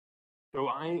So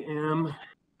I am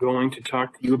going to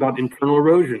talk to you about internal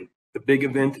erosion, the big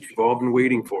event that you've all been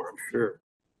waiting for, I'm sure.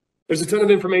 There's a ton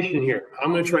of information in here. I'm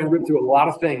going to try and rip through a lot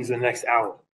of things in the next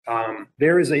hour.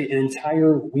 There is an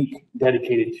entire week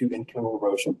dedicated to internal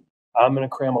erosion. I'm going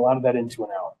to cram a lot of that into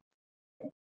an hour.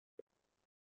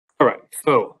 All right,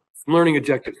 so learning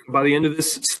objectives. By the end of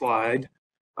this slide,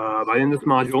 by the end of this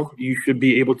module, you should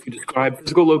be able to describe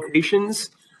physical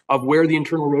locations of where the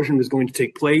internal erosion is going to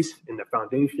take place in the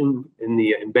foundation, in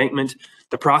the embankment,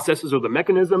 the processes or the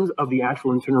mechanisms of the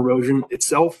actual internal erosion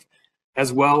itself,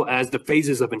 as well as the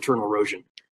phases of internal erosion,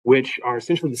 which are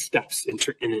essentially the steps in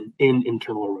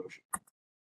internal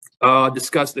erosion.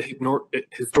 Discuss the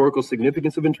historical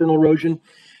significance of internal erosion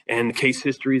and the case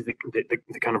histories that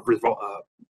kind of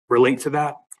relate to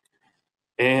that,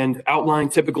 and outline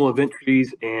typical event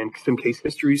trees and some case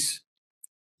histories,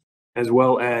 as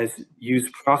well as use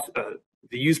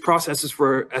processes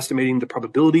for estimating the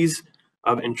probabilities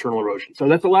of internal erosion. So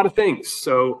that's a lot of things.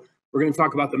 So we're going to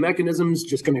talk about the mechanisms,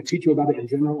 just going to teach you about it in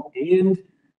general, and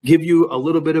give you a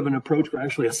little bit of an approach for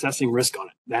actually assessing risk on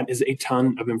it. That is a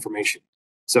ton of information.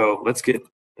 So let's get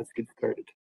started.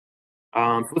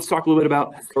 Let's talk a little bit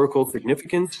about historical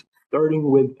significance,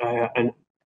 starting with a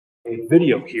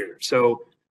video here. So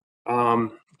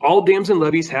all dams and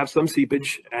levees have some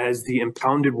seepage as the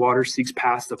impounded water seeks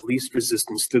paths of least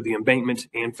resistance through the embankment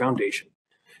and foundation,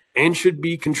 and should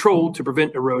be controlled to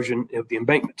prevent erosion of the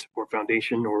embankment or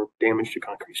foundation or damage to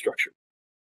concrete structure.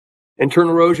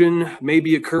 Internal erosion may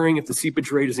be occurring if the seepage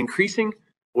rate is increasing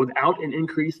without an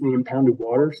increase in the impounded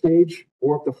water stage,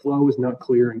 or if the flow is not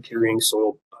clear and carrying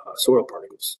soil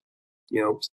particles.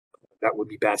 That would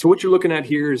be bad. So what you're looking at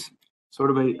here is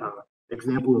sort of a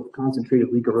example of concentrated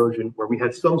leak erosion where we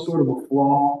had some sort of a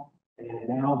flaw, and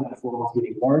now that flaw is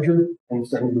getting larger and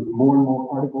starting to move more and more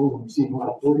particles. And we're seeing a lot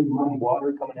of dirty, muddy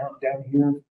water coming out down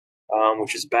here,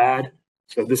 which is bad.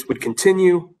 So this would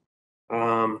continue.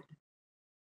 There's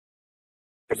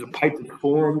a pipe that's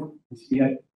formed. You see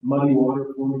that muddy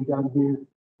water forming down here.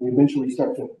 We eventually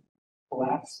start to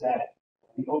collapse that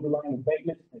the overlying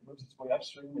embankment. It moves its way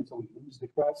upstream until we lose the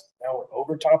crust. Now we're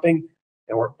overtopping,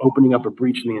 and we're opening up a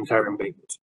breach in the entire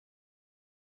embankment.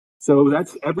 So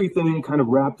that's everything kind of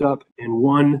wrapped up in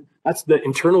one. That's the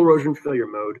internal erosion failure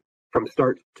mode from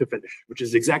start to finish, which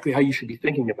is exactly how you should be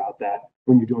thinking about that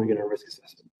when you're doing a risk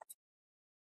assessment.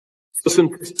 So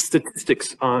some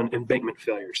statistics on embankment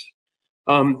failures.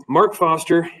 Mark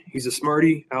Foster, he's a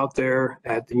smarty out there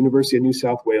at the University of New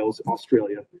South Wales,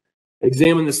 Australia,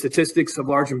 examined the statistics of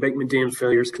large embankment dam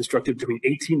failures constructed between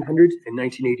 1800 and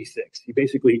 1986. He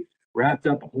basically wrapped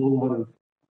up a whole lot of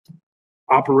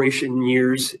operation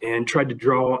years and tried to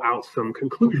draw out some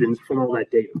conclusions from all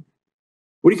that data.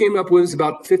 What he came up with is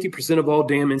about 50% of all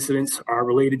dam incidents are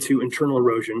related to internal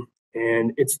erosion,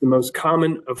 and it's the most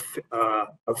common of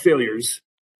failures.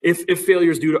 If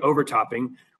failures due to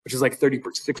overtopping, which is like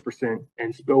 36%,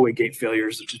 and spillway gate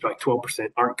failures, which is like 12%,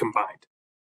 aren't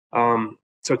combined.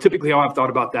 So typically how I've thought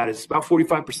about that is about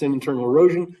 45% internal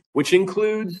erosion, which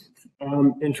includes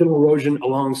internal erosion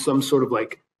along some sort of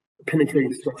like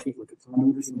penetrating structures like a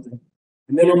conduit or something.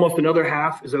 And then almost another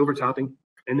half is overtopping.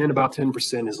 And then about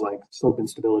 10% is like slope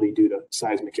instability due to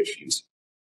seismic issues.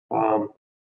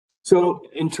 So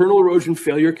internal erosion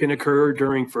failure can occur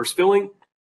during first filling.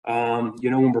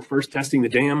 When we're first testing the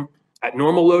dam at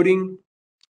normal loading,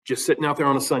 just sitting out there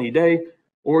on a sunny day,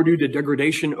 or due to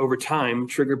degradation over time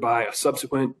triggered by a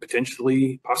subsequent,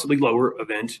 possibly lower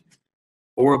event,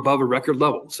 or above a record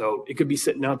level. So it could be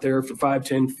sitting out there for 5,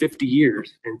 10, 50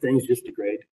 years and things just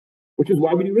degrade, which is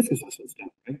why we do risk assessments now,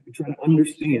 right? We try to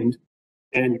understand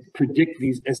and predict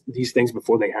these things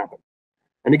before they happen.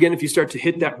 And again, if you start to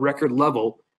hit that record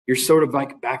level, you're sort of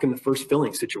like back in the first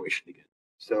filling situation again.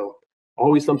 So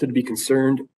always something to be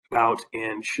concerned about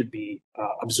and should be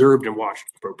observed and watched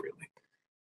appropriately.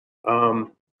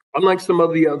 Unlike some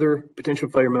of the other potential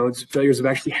failure modes, failures have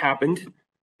actually happened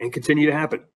and continue to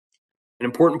happen. An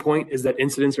important point is that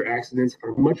incidents or accidents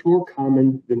are much more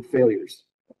common than failures.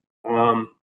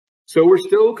 So we're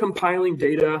still compiling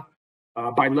data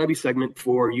by levee segment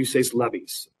for USACE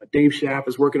levees. Dave Schaff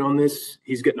is working on this.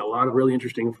 He's getting a lot of really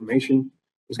interesting information.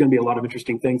 There's going to be a lot of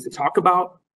interesting things to talk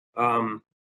about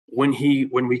when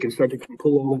we can start to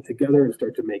pull all that together and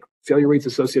start to make failure rates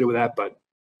associated with that. But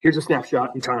here's a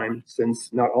snapshot in time,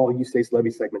 since not all USACE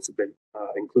levee segments have been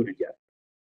included yet.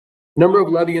 Number of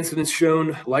levee incidents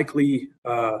shown likely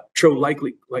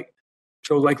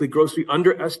grossly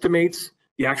underestimates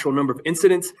the actual number of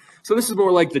incidents. So this is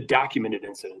more like the documented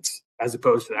incidents as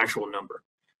opposed to the actual number.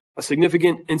 A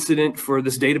significant incident for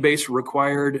this database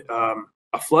required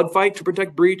a flood fight to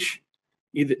protect breach,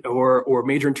 either or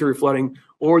major interior flooding,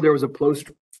 or there was a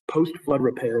post flood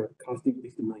repair costing at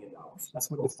least $1 million.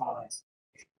 That's what defines.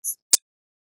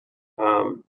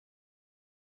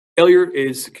 Failure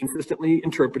is consistently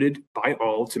interpreted by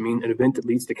all to mean an event that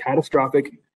leads to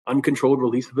catastrophic, uncontrolled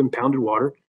release of impounded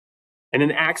water. And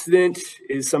an accident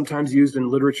is sometimes used in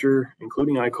literature,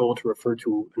 including ICOL, to refer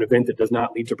to an event that does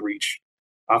not lead to breach,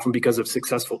 often because of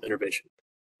successful intervention.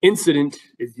 Incident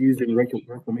is used in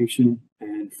reclamation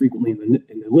and frequently in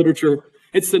the literature.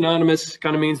 It's synonymous,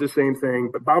 kind of means the same thing,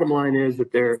 but bottom line is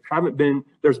that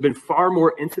there's been far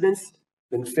more incidents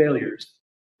than failures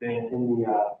than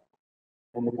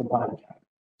in the combined category.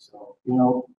 So,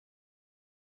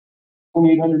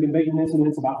 2,800 embankment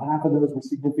incidents, about half of those were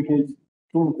significant.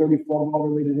 230 flood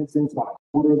related incidents, about a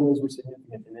quarter of those were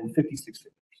significant, and then 56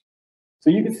 failures. So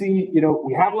you can see,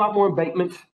 we have a lot more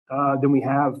embankment than we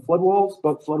have flood walls,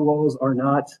 but flood walls are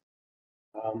not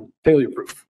failure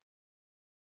proof.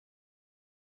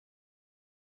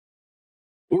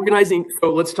 Organizing,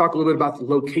 so let's talk a little bit about the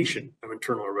location of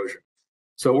internal erosion.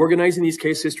 So organizing these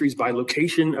case histories by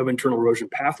location of internal erosion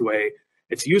pathway,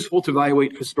 it's useful to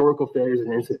evaluate historical failures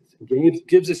and incidents. It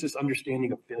gives us this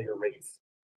understanding of failure rates.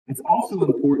 It's also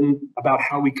important about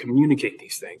how we communicate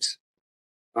these things.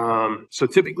 So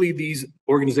typically these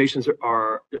organizations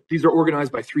are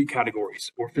organized by 3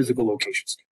 categories or physical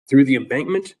locations: through the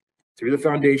embankment, through the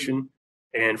foundation,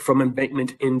 and from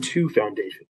embankment into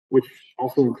foundation, which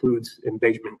also includes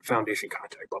embankment, foundation,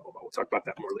 contact, blah, blah, blah. We'll talk about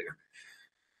that more later.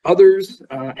 Others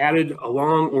added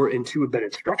along or into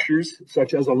embedded structures,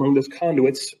 such as along those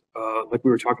conduits, like we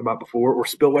were talking about before, or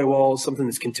spillway walls, something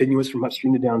that's continuous from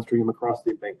upstream to downstream across the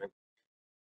embankment,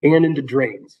 and into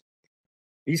drains.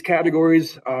 These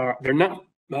categories they're not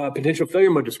potential failure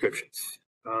mode descriptions.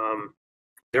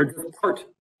 They're just part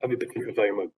of a potential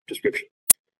failure mode description.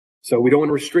 So we don't want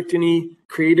to restrict any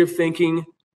creative thinking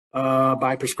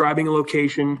by prescribing a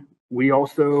location. We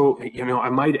also, I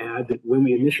might add that when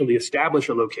we initially establish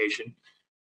a location,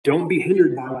 don't be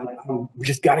hindered by like, oh, we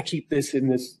just got to keep this in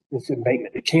this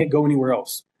embankment. It can't go anywhere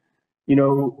else.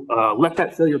 Let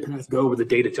that failure path go where the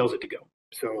data tells it to go.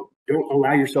 So don't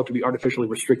allow yourself to be artificially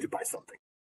restricted by something.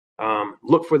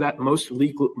 Look for that most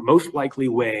likely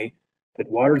way that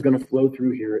water is going to flow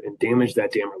through here and damage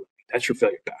that dam or levee. That's your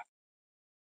failure path.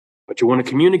 But you want to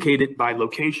communicate it by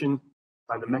location,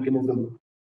 by the mechanism,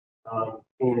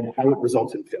 and how it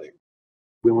results in failure.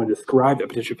 We want to describe that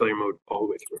potential failure mode all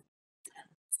the way through.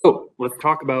 So let's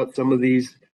talk about some of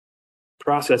these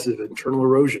processes of internal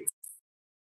erosion.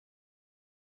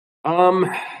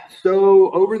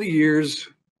 So over the years,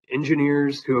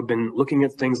 engineers who have been looking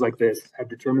at things like this have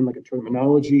determined like a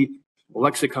terminology, a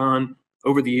lexicon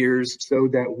over the years so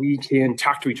that we can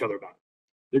talk to each other about it.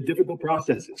 They're difficult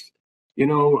processes.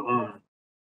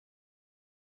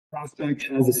 Prospect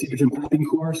has a seepage and piping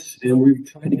course, and we're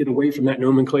trying to get away from that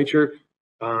nomenclature.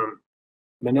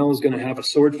 Manel is going to have a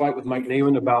sword fight with Mike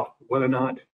Nayman about whether or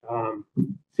not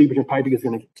seepage and piping is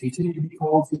going to continue to be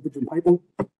called seepage and piping,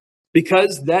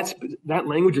 because that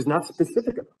language is not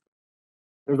specific enough.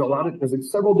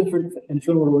 There's several different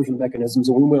internal erosion mechanisms,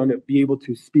 and we want to be able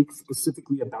to speak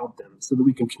specifically about them so that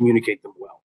we can communicate them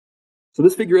well. So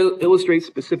this figure illustrates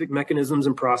specific mechanisms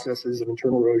and processes of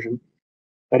internal erosion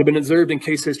that have been observed in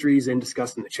case histories and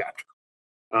discussed in the chapter.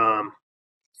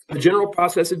 The general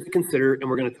processes to consider, and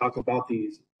we're going to talk about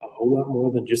these a whole lot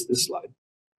more than just this slide,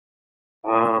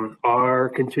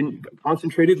 are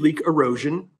concentrated leak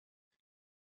erosion.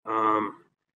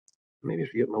 Maybe I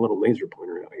should get my little laser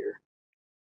pointer out here.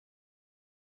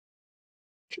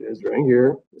 Which is right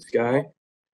here, this guy.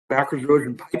 Backwards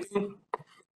erosion piping,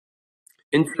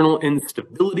 internal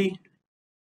instability,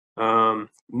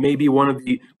 maybe one of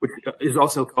the, which is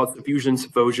also called suffusion,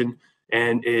 subfosion,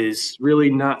 and is really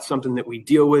not something that we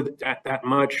deal with that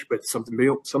much, but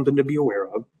something to be aware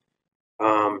of.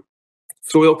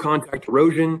 Soil contact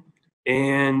erosion,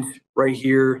 and right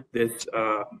here, this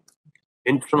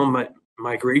internal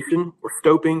migration or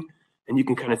stoping, and you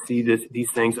can kind of see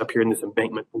these things up here in this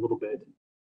embankment a little bit.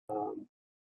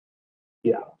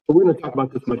 Yeah, so we're going to talk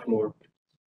about this much more.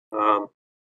 4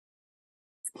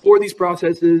 of these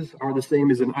processes are the same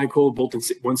as an ICOL Bolton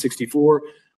 164,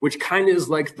 which kind of is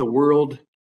like the world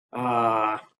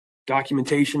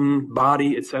documentation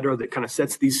body, et cetera, that kind of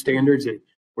sets these standards and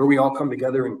where we all come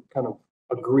together and kind of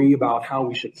agree about how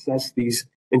we should assess these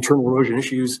internal erosion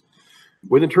issues,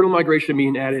 with internal migration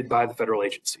being added by the federal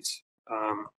agencies.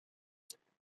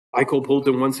 ICOL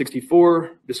Bolton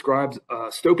 164 describes a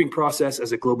stoping process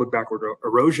as a global backward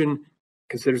erosion,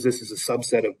 considers this as a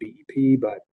subset of BEP,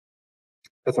 but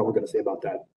that's all we're going to say about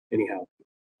that anyhow.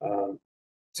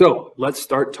 So let's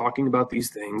start talking about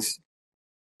these things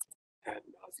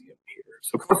see up here.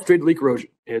 So concentrated leak erosion,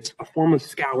 it's a form of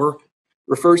scour,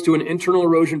 refers to an internal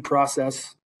erosion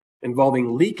process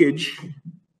involving leakage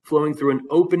flowing through an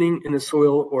opening in the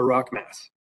soil or rock mass.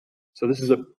 So this is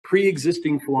a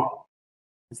pre-existing flaw.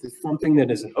 This is something that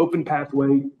is an open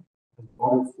pathway with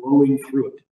water flowing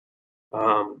through it.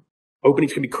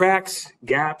 Openings can be cracks,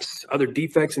 gaps, other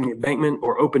defects in the embankment,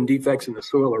 or open defects in the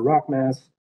soil or rock mass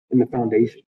in the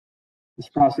foundation. This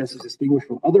process is distinguished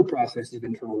from other processes of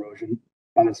internal erosion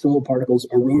by the soil particles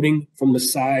eroding from the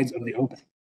sides of the opening.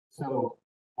 So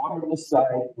water on this side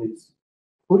is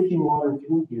pushing water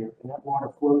through here, and that water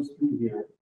flows through here,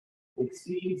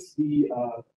 exceeds the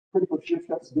critical shear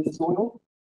stress of this soil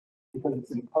because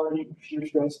it's imparting shear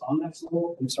stress on that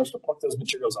soil, and it starts to pluck those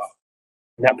materials off.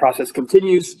 And that process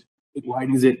continues, it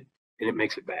widens it, and it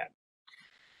makes it bad.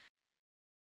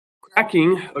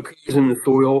 Cracking occurs in the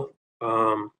soil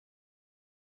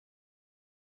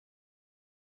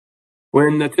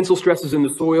when the tensile stresses in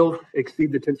the soil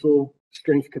exceed the tensile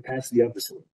strength capacity of the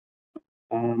soil.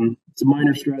 It's a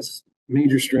minor stress,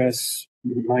 major stress,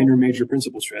 minor, major,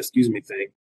 principal stress,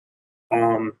 thing.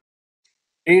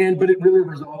 But it really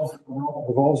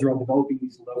revolves around developing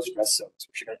these low stress zones,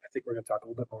 which I think we're going to talk a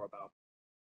little bit more about.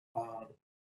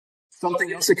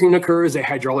 Something else that can occur is a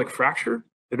hydraulic fracture.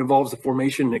 It involves the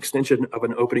formation and extension of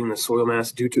an opening in the soil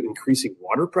mass due to increasing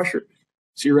water pressure.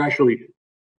 So you're actually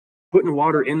putting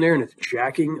water in there and it's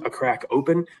jacking a crack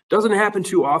open. Doesn't happen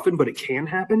too often, but it can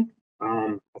happen.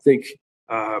 I think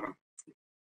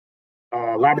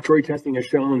laboratory testing has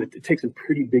shown that it takes some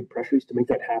pretty big pressures to make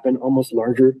that happen, almost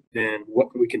larger than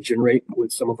what we can generate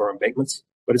with some of our embankments.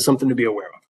 But it's something to be aware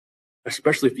of,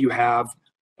 especially if you have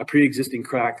a pre-existing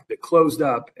crack that closed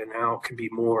up and now can be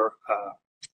more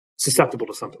susceptible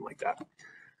to something like that.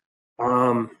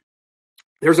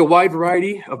 There's a wide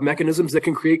variety of mechanisms that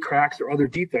can create cracks or other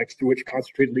defects through which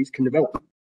concentrated leaks can develop.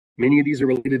 Many of these are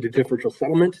related to differential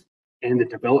settlement and the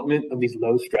development of these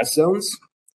low stress zones,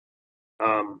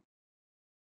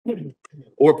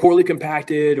 or poorly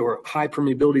compacted or high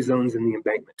permeability zones in the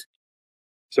embankment.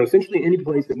 So essentially any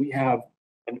place that we have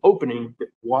an opening that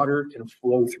water can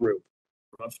flow through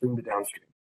from upstream to downstream.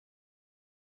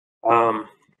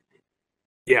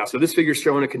 So this figure is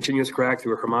showing a continuous crack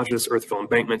through a homogeneous earth-fill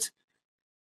embankment.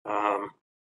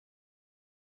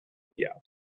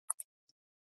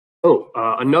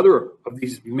 Another of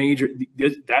these major,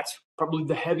 that's probably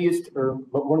the heaviest or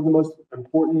one of the most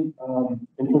important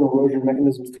internal erosion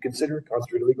mechanisms to consider,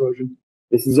 concentrated leak erosion.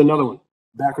 This is another one,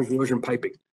 backwards erosion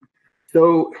piping.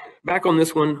 So back on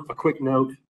this one, a quick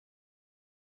note.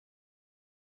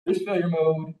 This failure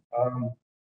mode,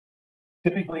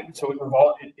 typically, so it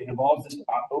involves this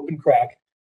open crack,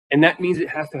 and that means it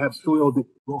has to have soil that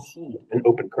will hold an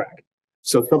open crack.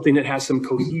 So something that has some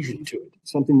cohesion to it,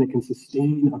 something that can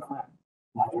sustain a crack,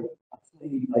 like a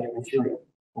clay-like material,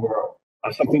 or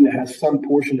something that has some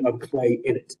portion of clay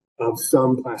in it, of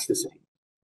some plasticity.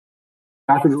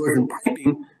 Backwards erosion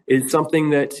piping is something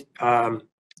that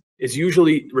is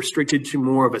usually restricted to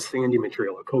more of a sandy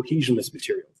material, a cohesionless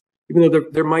material. Even though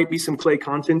there might be some clay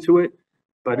content to it,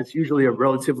 but it's usually a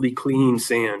relatively clean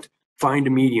sand, fine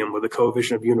to medium, with a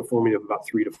coefficient of uniformity of about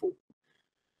 3 to 4.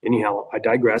 Anyhow, I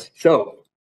digress. So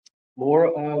more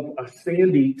of a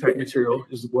sandy type material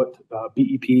is what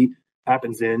BEP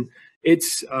happens in.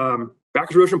 It's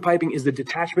backwards erosion piping is the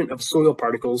detachment of soil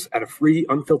particles at a free,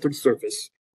 unfiltered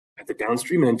surface at the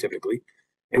downstream end, typically,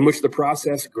 in which the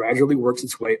process gradually works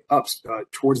its way up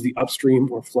towards the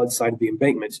upstream or flood side of the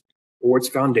embankment or its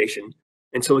foundation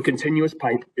until a continuous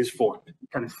pipe is formed. You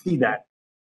kind of see that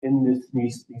in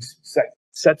these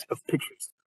sets of pictures.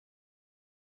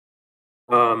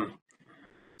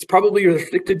 It's probably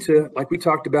restricted to, like we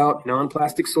talked about,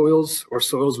 non-plastic soils or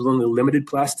soils with only limited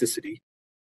plasticity.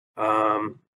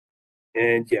 To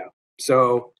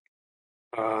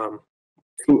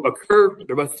occur,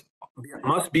 there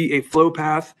must be a flow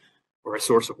path or a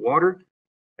source of water,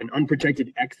 an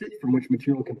unprotected exit from which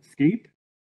material can escape,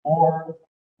 or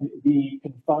be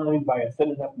confined by a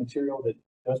thin enough material that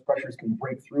those pressures can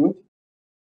break through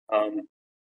it.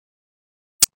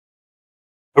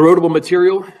 Erodible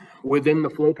material within the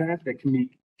flow path that can be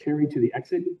carried to the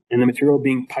exit, and the material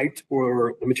being piped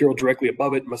or the material directly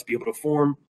above it must be able to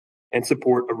form and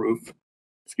support a roof,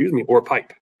 or a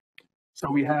pipe. So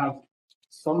we have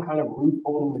some kind of roof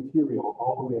holding material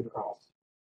all the way across.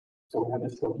 So we have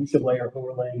this cohesive layer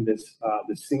overlaying this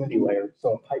sandy layer,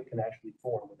 so a pipe can actually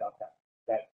form without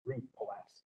that roof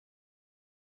collapse.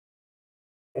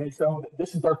 And so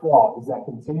this is our flaw, is that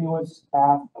continuous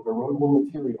path of erodible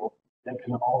material that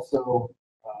can also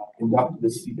conduct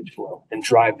this seepage flow and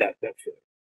drive that flow.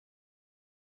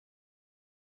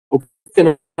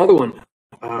 Within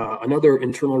Another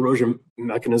internal erosion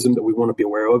mechanism that we want to be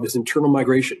aware of is internal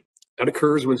migration. That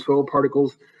occurs when soil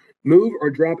particles move or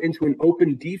drop into an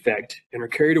open defect and are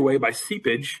carried away by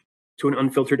seepage to an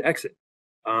unfiltered exit.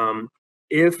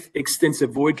 If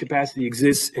extensive void capacity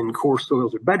exists in core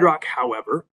soils or bedrock,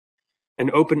 however,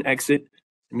 an open exit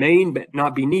may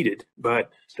not be needed,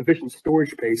 but sufficient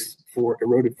storage space for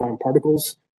eroded fine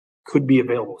particles could be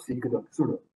available. So you could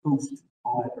sort of host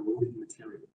all that eroded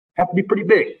material. Have to be pretty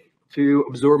big to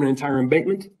absorb an entire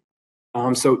embankment.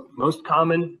 So most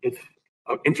common, it's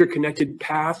an interconnected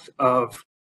path of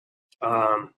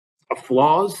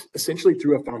flaws, essentially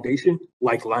through a foundation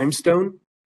like limestone,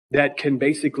 that can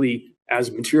basically,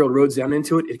 as material erodes down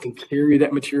into it, it can carry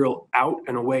that material out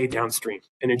and away downstream,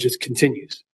 and it just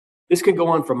continues. This can go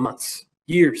on for months,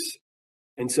 years,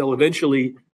 until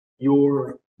eventually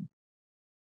your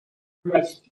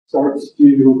crest starts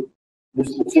to,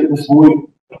 this void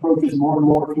approaches more and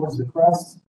more towards the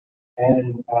crest,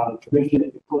 and traditionally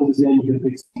it closes in, you get a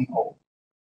big sinkhole.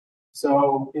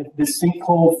 So if this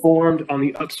sinkhole formed on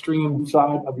the upstream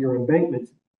side of your embankment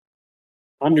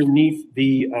underneath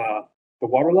the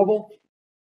water level,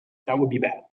 that would be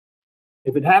bad.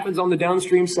 If it happens on the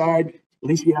downstream side, at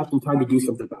least you have some time to do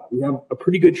something about it. We have a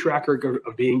pretty good track record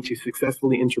of being to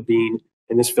successfully intervene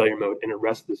in this failure mode and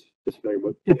arrest this failure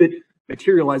mode if it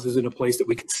materializes in a place that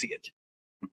we can see it.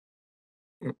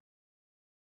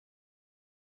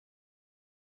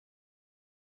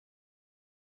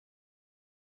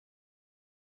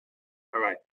 All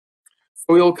right,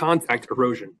 soil contact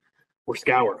erosion or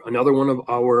scour, another one of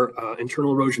our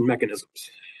internal erosion mechanisms.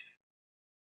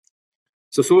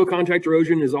 So soil contact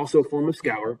erosion is also a form of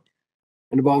scour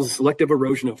and involves a selective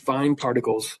erosion of fine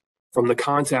particles from the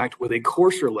contact with a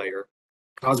coarser layer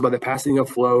caused by the passing of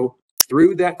flow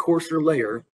through that coarser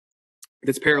layer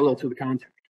that's parallel to the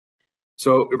contact.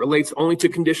 So it relates only to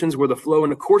conditions where the flow in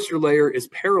the coarser layer is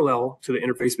parallel to the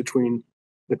interface between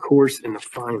the coarse and the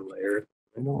fine layer.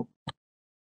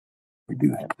 We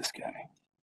do have this guy.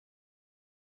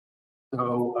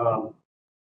 So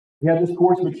we have this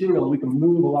coarse material, we can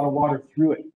move a lot of water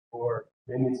through it, or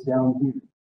maybe it's down here.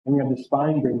 And we have this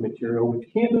fine grain material, which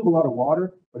can't move a lot of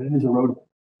water, but it is erodible.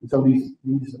 And so these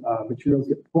materials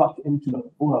get plucked into the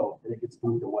flow and it gets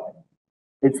moved away.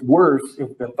 It's worse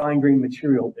if the fine grain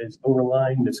material is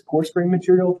overlying this coarse grain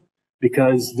material,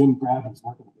 because then gravity's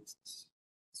working against this.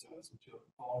 So this material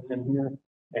falls in here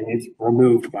and it's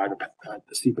removed by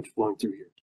the seepage flowing through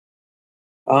here.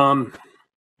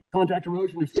 Contact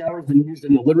erosion of scour has been used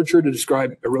in the literature to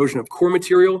describe erosion of core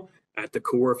material at the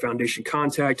core foundation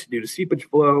contact due to seepage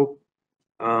flow.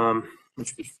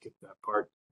 Let's just skip that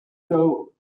part.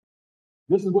 So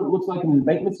this is what it looks like in the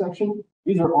embankment section.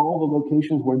 These are all the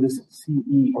locations where this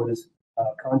CE or this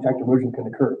contact erosion can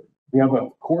occur. We have a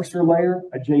coarser layer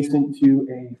adjacent to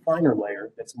a finer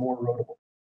layer that's more erodible.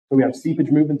 So we have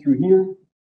seepage moving through here,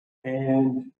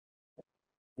 and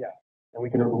and we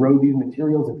can erode these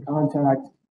materials in contact.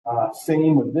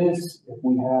 Same with this. If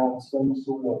we have some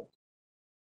sort of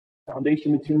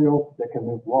foundation material that can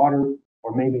move water,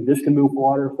 or maybe this can move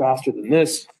water faster than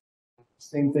this.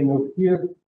 Same thing over here.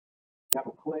 We have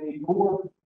a clay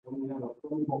core, and we have a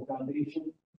permeable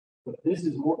foundation, but this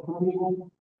is more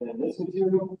permeable than this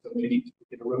material. So maybe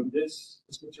we can erode this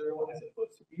material as it goes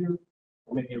to here,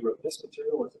 or maybe erode this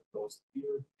material as it goes to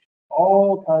here.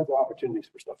 All kinds of opportunities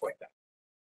for stuff like that.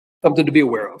 Something to be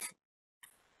aware of.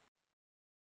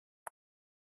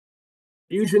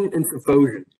 Fusion and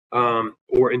subfosion,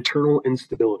 or internal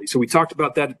instability. So we talked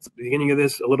about that at the beginning of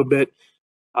this a little bit.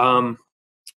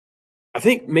 I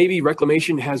think maybe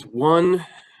Reclamation has one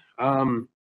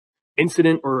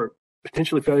incident or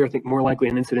potentially failure. I think more likely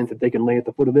an incident that they can lay at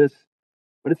the foot of this,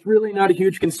 but it's really not a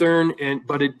huge concern.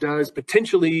 But it does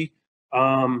potentially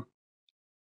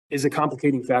is a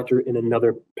complicating factor in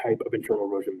another type of internal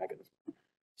erosion mechanism.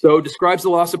 So it describes the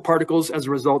loss of particles as a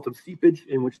result of seepage,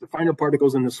 in which the finer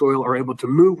particles in the soil are able to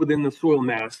move within the soil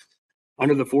mass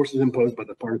under the forces imposed by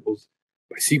the particles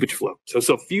by seepage flow.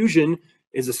 So fusion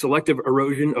is a selective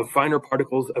erosion of finer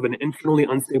particles of an internally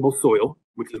unstable soil,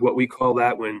 which is what we call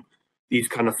that when these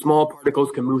kind of small particles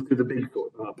can move through the big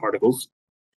particles,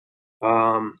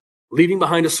 leaving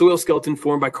behind a soil skeleton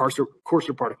formed by coarser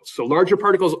particles. So larger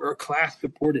particles are class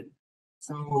supported.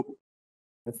 So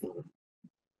that's not.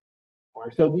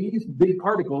 So these big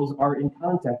particles are in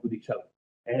contact with each other,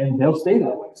 and they'll stay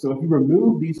that way. So if you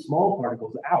remove these small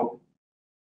particles out,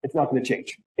 it's not going to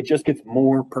change. It just gets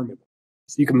more permeable.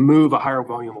 So you can move a higher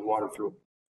volume of water through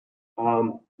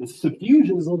it. The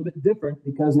subfusion is a little bit different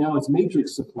because now it's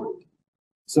matrix supported.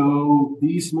 So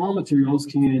these small materials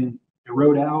can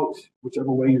erode out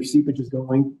whichever way your seepage is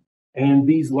going, And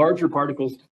these larger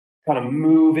particles kind of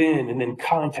move in and then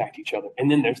contact each other. And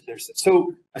then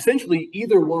so essentially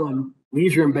either one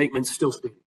leaves your embankment still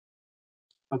sticky.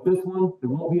 But this one, there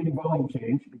won't be any volume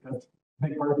change because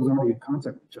big particles are already in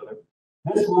contact with each other.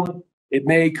 This one, it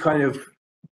may kind of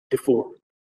deform,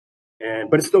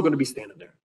 but it's still going to be standing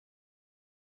there.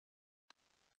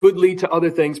 Could lead to other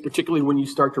things, particularly when you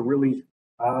start to really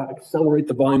accelerate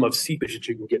the volume of seepage that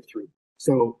you can get through.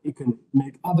 So it can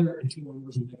make other internal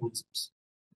erosion mechanisms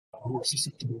more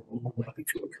susceptible and more likely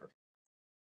to occur.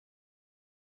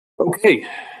 Okay,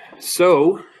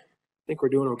 so I think we're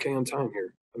doing okay on time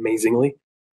here, amazingly.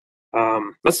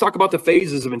 Let's talk about the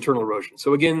phases of internal erosion.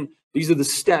 So again, these are the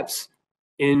steps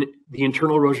in the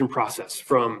internal erosion process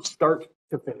from start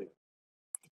to failure.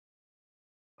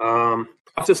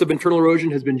 Process of internal erosion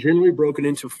has been generally broken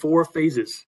into 4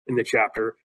 phases in the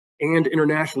chapter and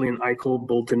internationally in Eichel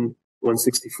Bolton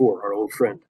 164, our old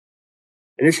friend.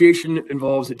 Initiation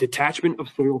involves a detachment of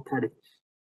soil particles.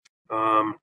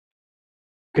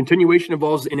 Continuation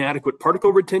involves inadequate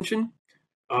particle retention.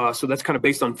 So that's kind of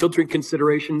based on filtering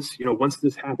considerations. You know, once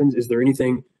this happens, is there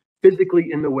anything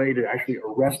physically in the way to actually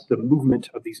arrest the movement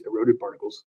of these eroded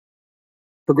particles?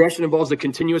 Progression involves a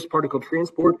continuous particle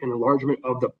transport and enlargement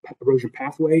of the erosion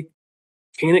pathway.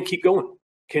 Can it keep going?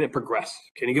 Can it progress?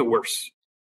 Can it get worse?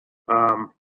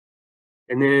 And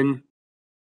then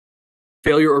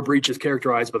failure or breach is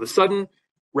characterized by the sudden,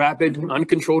 rapid,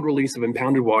 uncontrolled release of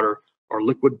impounded water or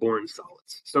liquid-borne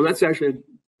solids. So that's actually,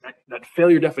 that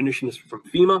failure definition is from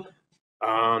FEMA.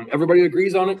 Everybody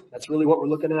agrees on it. That's really what we're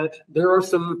looking at. There are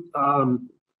some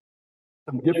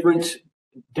different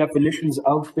definitions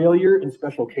of failure in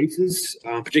special cases,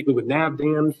 particularly with NAB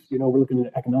dams. You know, we're looking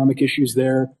at economic issues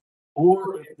there.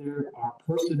 Or if there are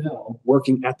personnel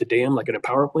working at the dam, like in a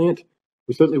power plant,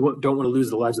 we certainly don't want to lose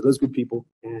the lives of those good people.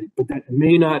 But that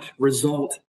may not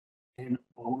result in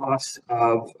a loss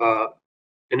of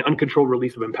an uncontrolled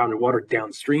release of impounded water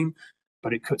downstream,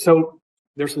 but it could. So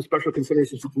there's some special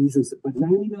considerations to use, but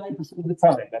 99% of the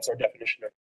time, that's our definition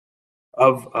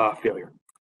of failure.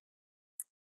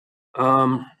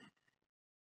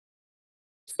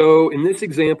 So in this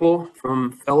example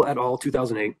from Fell et al.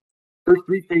 2008, first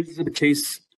 3 phases of the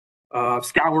case,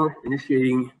 scour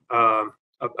initiating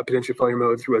a potential failure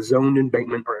mode through a zoned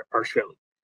embankment are shown.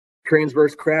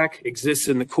 Transverse crack exists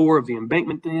in the core of the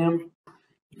embankment dam,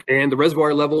 and the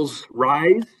reservoir levels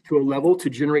rise to a level to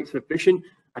generate sufficient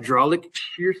hydraulic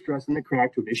shear stress in the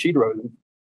crack to initiate erosion.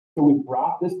 So we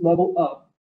brought this level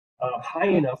up high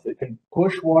enough that it can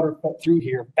push water through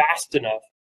here fast enough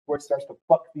where it starts to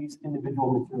pluck these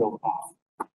individual materials off.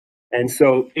 And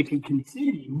so it can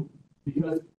continue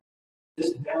because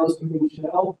this downstream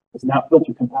shell is not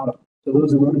filter compatible. So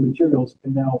those eroded materials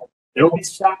can now, they don't be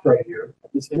stopped right here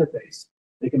at this interface.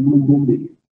 They can move into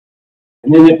here.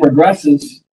 And then it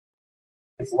progresses,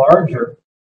 it's larger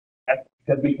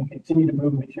because we can continue to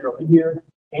move material in here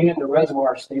and the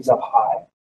reservoir stays up high.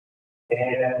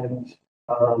 And,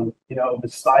 you know, the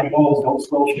side walls don't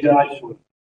slow judge, you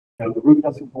know, the roof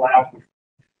doesn't collapse, which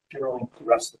generally the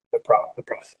rest of the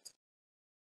process.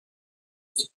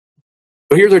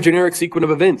 So here's our generic sequence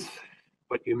of events,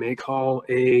 what you may call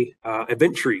a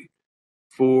event tree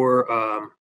for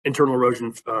internal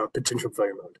erosion potential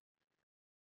failure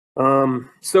mode.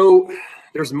 So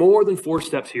there's more than 4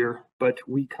 steps here, but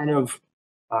we kind of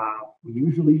we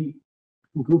usually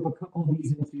group a couple of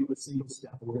these into a single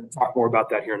step. And we're going to talk more about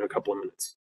that here in a couple of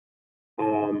minutes.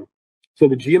 So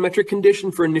the geometric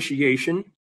condition for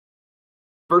initiation,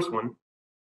 first one,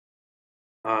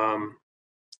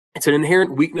 it's an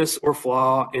inherent weakness or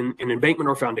flaw in an embankment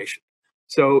or foundation.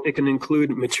 So it can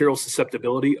include material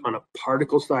susceptibility on a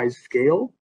particle size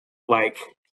scale, like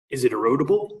is it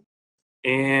erodible?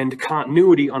 And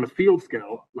continuity on a field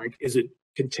scale, like is it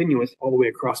continuous all the way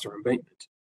across our embankment?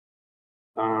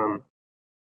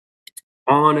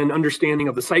 On an understanding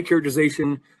of the site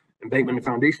characterization, embankment and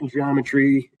foundation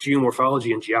geometry,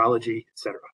 geomorphology and geology,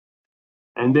 etc.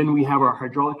 And then we have our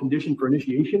hydraulic condition for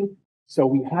initiation. So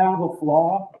we have a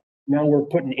flaw. Now we're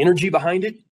putting energy behind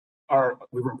it.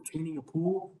 We're obtaining a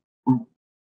pool.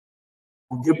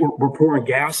 We're pouring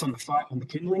gas on the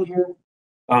kindling here.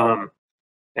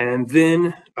 And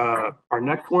then our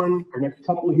next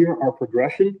couple here are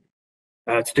progression.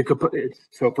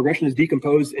 So progression is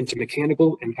decomposed into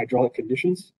mechanical and hydraulic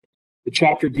conditions. The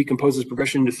chapter decomposes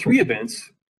progression into 3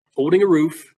 events: holding a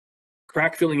roof,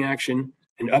 crack filling action,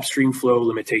 and upstream flow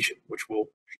limitation, which we'll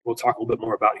talk a little bit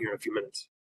more about here in a few minutes.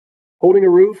 Holding a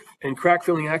roof and crack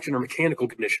filling action are mechanical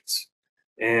conditions.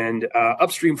 And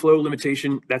upstream flow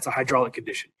limitation, that's a hydraulic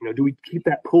condition. You know, do we keep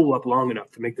that pool up long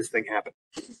enough to make this thing happen?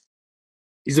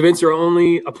 These events are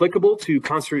only applicable to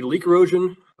concentrated leak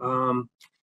erosion.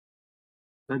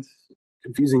 That's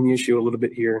confusing the issue a little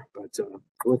bit here, but I'll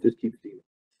let this keep steaming.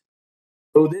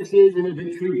 So this is an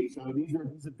event tree. So these are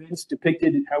these events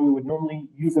depicted how we would normally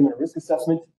use them in a risk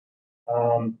assessment.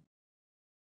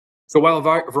 So while a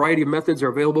variety of methods are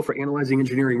available for analyzing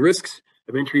engineering risks,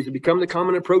 event trees have become the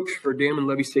common approach for dam and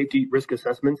levee safety risk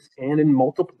assessments and in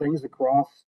multiple things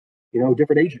across,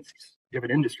 different agencies,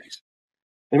 different industries.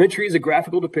 An event tree is a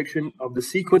graphical depiction of the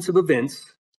sequence of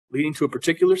events leading to a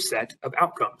particular set of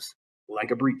outcomes, like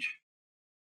a breach.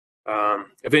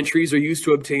 Event trees are used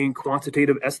to obtain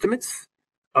quantitative estimates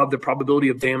of the probability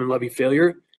of dam and levee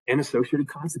failure and associated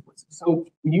consequences. So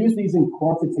we use these in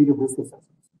quantitative risk assessments.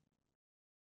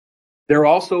 They're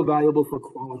also valuable for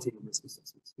qualitative risk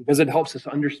assessments because it helps us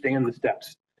understand the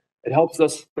steps. It helps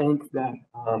us think that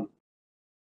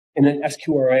in an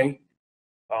SQRA,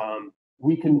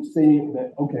 we can say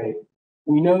that, okay,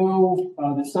 we know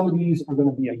that some of these are going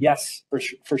to be a yes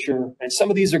for sure, and some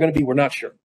of these are going to be we're not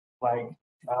sure. Like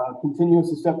continuous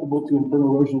susceptible to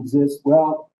internal erosion exists.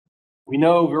 Well, we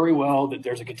know very well that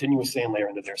there's a continuous sand layer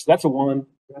under there. So that's a 1.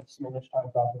 That's so much time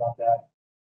talking about that.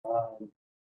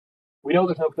 We know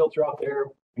there's no filter out there.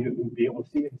 We'd be able to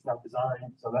see it. It's not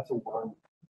designed. So that's a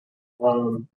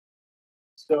 1.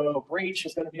 So breach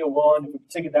is going to be a 1. If we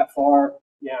take it that far,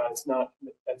 yeah, it's not.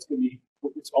 That's going to be.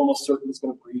 It's almost certain it's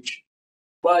going to breach.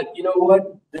 But you know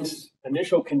what? This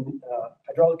initial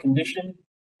hydraulic condition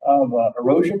of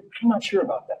erosion, I'm not sure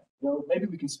about that. Maybe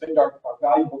we can spend our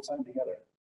valuable time together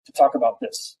to talk about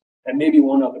this and maybe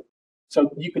one other.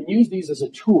 So you can use these as a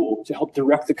tool to help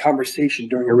direct the conversation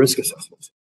during a risk assessment.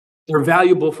 They're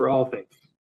valuable for all things.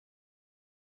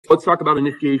 Let's talk about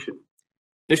initiation.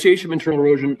 Initiation of internal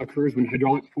erosion occurs when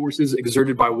hydraulic forces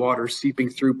exerted by water seeping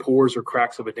through pores or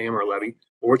cracks of a dam or levee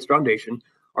or its foundation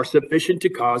are sufficient to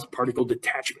cause particle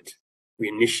detachment. We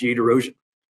initiate erosion.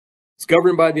 It's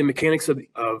governed by the mechanics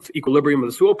of equilibrium of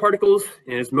the soil particles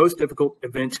and is most difficult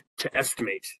event to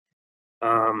estimate.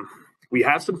 We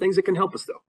have some things that can help us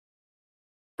though.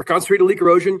 For concentrated leak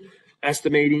erosion,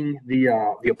 estimating the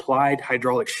applied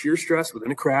hydraulic shear stress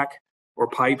within a crack or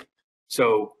pipe.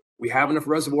 So we have enough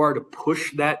reservoir to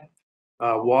push that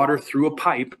water through a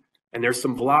pipe, and there's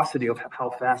some velocity of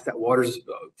how fast that water is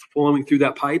flowing through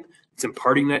that pipe. It's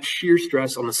imparting that shear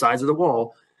stress on the sides of the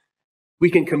wall. We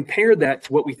can compare that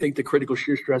to what we think the critical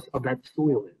shear stress of that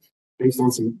soil is based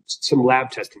on some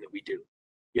lab testing that we do.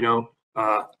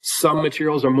 Some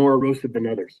materials are more erosive than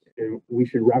others, and we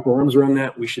should wrap our arms around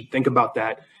that. We should think about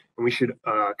that, and we should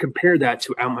compare that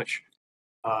to how much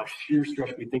shear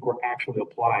stress we think we're actually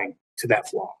applying to that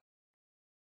flaw.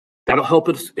 That'll help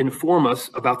us inform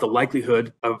us about the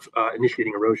likelihood of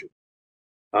initiating erosion.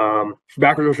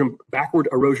 Backward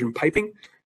erosion piping,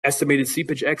 estimated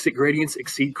seepage exit gradients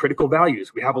exceed critical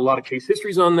values. We have a lot of case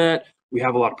histories on that. We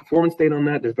have a lot of performance data on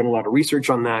that. There's been a lot of research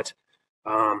on that.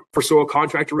 For soil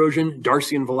contact erosion,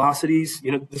 Darcyan velocities,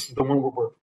 this is the one where we're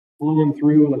flowing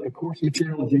through like a coarse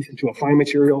material adjacent to a fine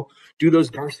material. Do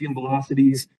those Darcyan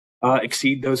velocities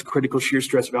exceed those critical shear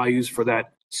stress values for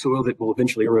that soil that will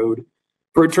eventually erode?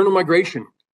 For internal migration,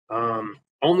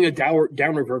 only a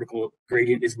downward vertical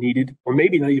gradient is needed, or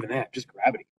maybe not even that, just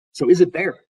gravity. So is it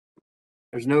there?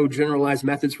 There's no generalized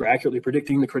methods for accurately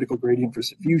predicting the critical gradient for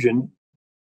subfusion.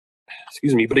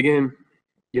 Excuse me, but again,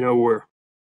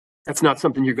 that's not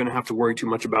something you're going to have to worry too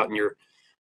much about in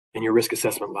your risk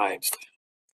assessment lives.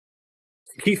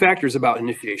 Key factors about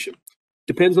initiation.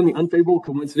 Depends on the unfavorable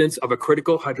coincidence of a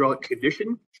critical hydraulic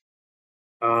condition,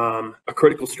 a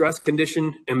critical stress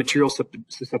condition, and material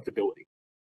susceptibility,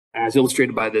 as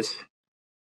illustrated by this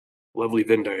lovely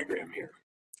Venn diagram here.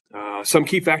 Some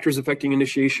key factors affecting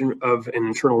initiation of an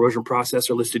internal erosion process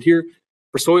are listed here.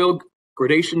 For soil,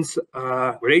 gradation,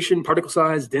 particle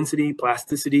size, density,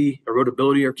 plasticity,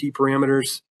 erodibility are key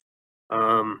parameters.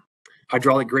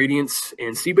 Hydraulic gradients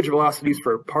and seepage velocities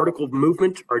for particle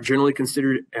movement are generally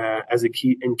considered as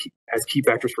key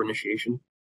factors for initiation.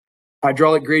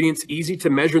 Hydraulic gradients easy to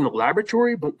measure in the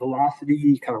laboratory, but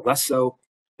velocity kind of less so.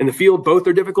 In the field, both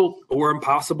are difficult or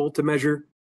impossible to measure.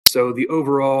 So the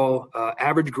overall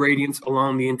average gradients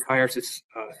along the entire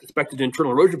suspected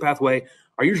internal erosion pathway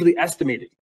are usually estimated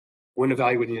when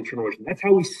evaluating internal erosion. That's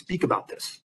how we speak about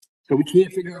this. So we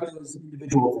can't figure out those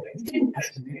individual things. We can't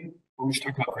estimate when we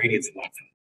talk about gradients and that.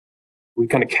 We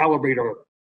kind of calibrate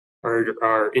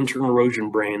our internal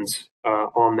erosion brains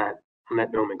on that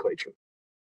nomenclature.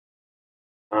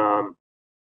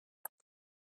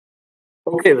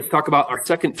 Okay, let's talk about our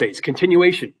second phase,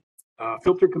 continuation.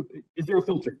 Filter. Is there a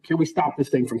filter? Can we stop this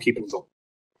thing from keeping going?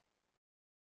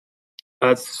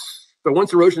 But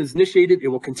once erosion is initiated, it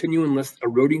will continue unless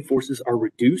eroding forces are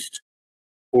reduced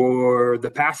or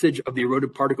the passage of the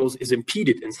eroded particles is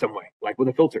impeded in some way, like with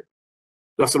a filter.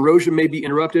 Thus, erosion may be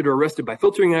interrupted or arrested by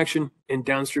filtering action in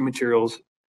downstream materials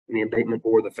in the embankment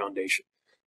or the foundation.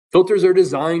 Filters are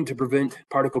designed to prevent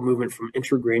particle movement from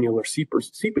intragranular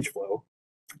seepage flow,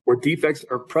 where defects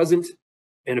are present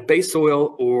in a base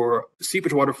soil or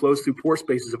seepage water flows through pore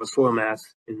spaces of a soil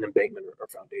mass in an embankment or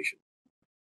foundation.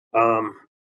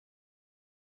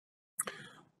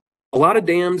 A lot of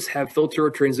dams have filter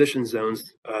or transition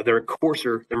zones that are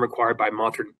coarser than required by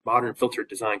modern filter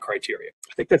design criteria.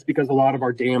 I think that's because a lot of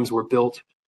our dams were built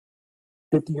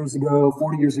 50 years ago,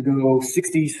 40 years ago,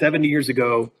 60, 70 years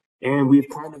ago, and we've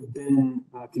kind of been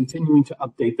continuing to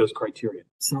update those criteria.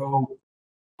 So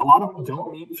a lot of them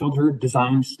don't meet filter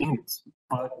design standards,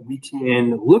 but we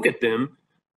can look at them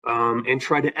and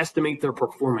try to estimate their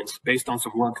performance based on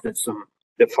some work that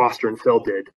Foster and Fell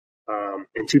did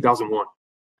in 2001.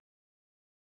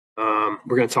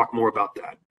 We're going to talk more about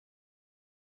that.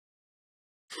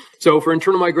 So for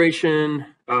internal migration,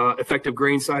 effective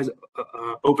grain size,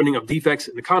 opening of defects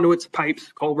in the conduits,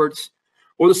 pipes, culverts,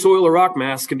 or the soil or rock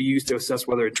mass can be used to assess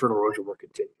whether internal erosion will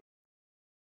continue.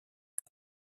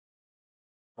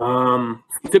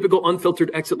 Typical unfiltered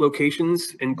exit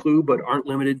locations include, but aren't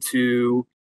limited to,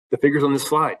 the figures on this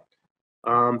slide.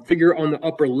 Figure on the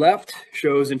upper left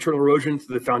shows internal erosion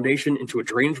through the foundation into a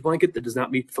drainage blanket that does not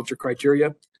meet filter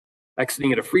criteria,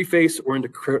 exiting at a free face or into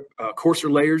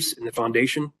coarser layers in the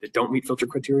foundation that don't meet filter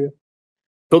criteria.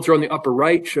 Filter on the upper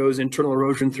right shows internal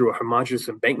erosion through a homogeneous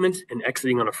embankment and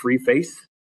exiting on a free face.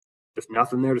 There's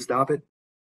nothing there to stop it.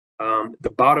 The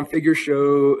bottom figure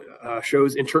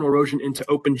shows internal erosion into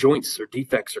open joints or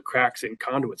defects or cracks in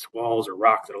conduits, walls, or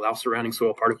rocks that allow surrounding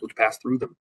soil particles to pass through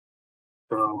them.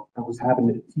 So that was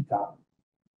happening at T-Top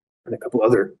and a couple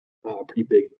other pretty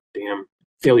big dam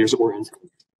failures or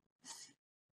incidents.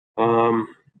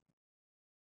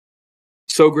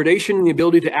 So gradation and the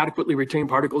ability to adequately retain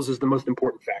particles is the most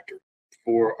important factor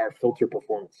for our filter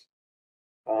performance.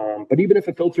 But even if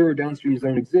a filter or downstream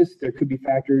zone exists, there could be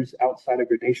factors outside of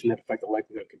gradation that affect the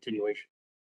likelihood of continuation.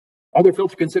 Other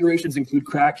filter considerations include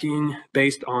cracking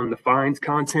based on the fines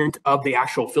content of the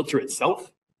actual filter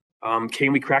itself.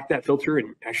 Can we crack that filter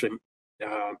and actually,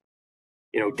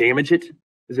 damage it?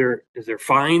 Is there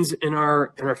fines in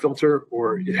our filter,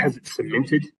 or has it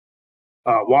cemented?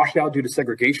 Washed out due to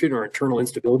segregation or internal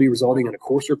instability, resulting in a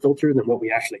coarser filter than what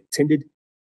we actually intended.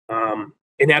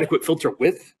 Inadequate filter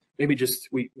width. Maybe just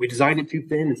we designed it too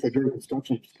thin, and so during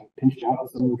construction it just kind of pinched out in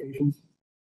some locations.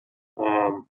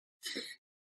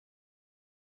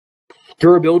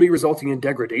 Durability resulting in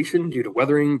degradation due to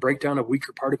weathering, breakdown of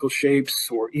weaker particle shapes,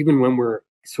 or even when we're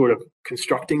sort of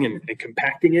constructing and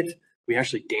compacting it, we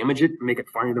actually damage it and make it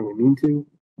finer than we mean to.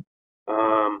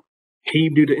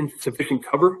 Heave due to insufficient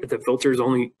cover. If the filter is the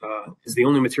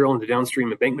only material in the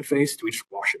downstream embankment face, do we just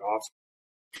wash it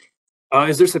off?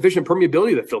 Is there sufficient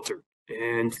permeability of the filter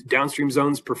and downstream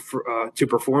zones to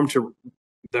perform to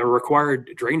the required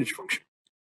drainage function?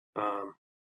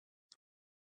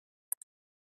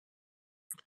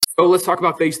 So let's talk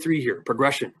about phase 3 here,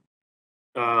 progression.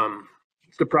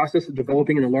 It's the process of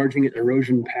developing and enlarging an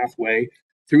erosion pathway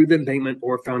through the embankment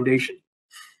or foundation.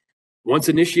 Once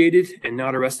initiated and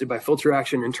not arrested by filter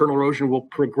action, internal erosion will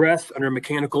progress under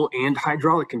mechanical and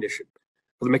hydraulic condition.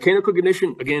 For the mechanical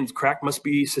condition, again, crack must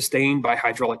be sustained by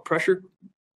hydraulic pressure.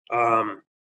 So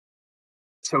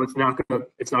it's not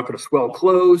gonna swell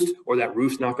closed, or that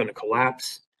roof's not gonna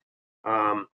collapse.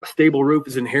 A stable roof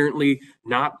is inherently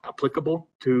not applicable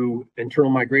to internal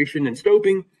migration and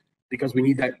stoping because we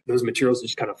need those materials to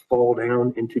just kind of fall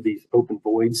down into these open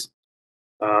voids.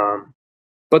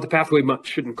 But the pathway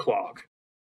shouldn't clog.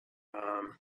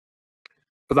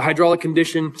 For the hydraulic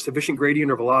condition, sufficient gradient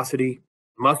or velocity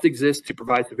must exist to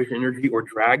provide sufficient energy or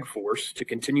drag force to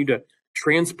continue to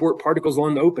transport particles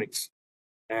along the openings.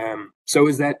 So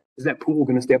is that pool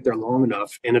going to stay up there long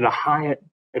enough and at a high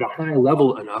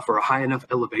level enough, or a high enough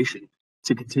elevation,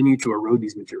 to continue to erode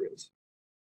these materials?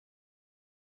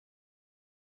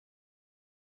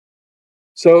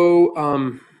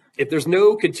 So if there's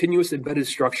no continuous embedded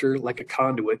structure like a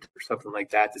conduit or something like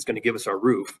that that's going to give us our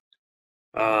roof,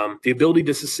 the ability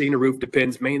to sustain a roof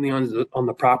depends mainly on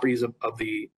the properties of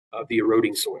the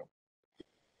eroding soil.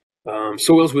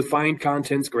 Soils with fine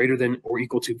contents greater than or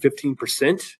equal to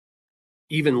 15%,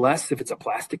 even less if it's a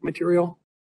plastic material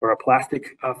or a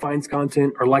plastic fines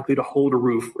content, are likely to hold a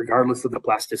roof regardless of the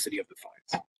plasticity of the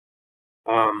fines.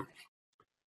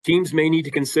 Teams may need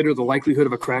to consider the likelihood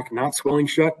of a crack not swelling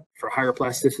shut for higher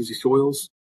plasticity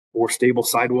soils, or stable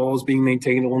sidewalls being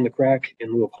maintained along the crack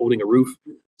in lieu of holding a roof.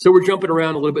 So we're jumping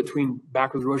around a little bit between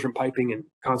backward erosion piping and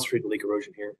concentrated leak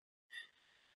erosion here.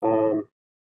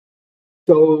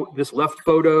 So this left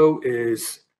photo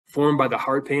is formed by the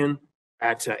hard pan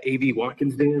at A.V.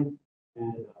 Watkins Dam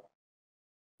in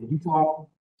Utah.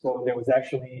 So there was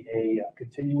actually a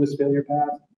continuous failure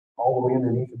path all the way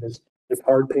underneath of this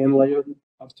hard pan layer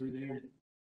up through there.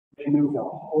 They moved a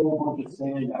whole bunch of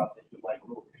sand out into like a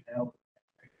little canal.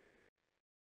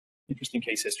 Interesting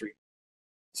case history.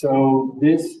 So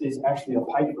this is actually a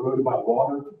pipe eroded by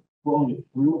water flowing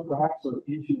through a crack, sort of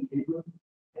into the paper,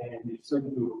 and it's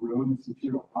starting to erode this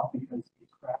material off because these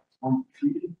cracks aren't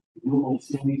treated. You don't only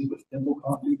see these with simple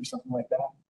concrete or something like that.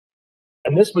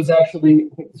 And this was actually,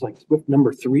 I think it was like Swift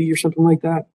number 3 or something like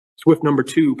that. Swift number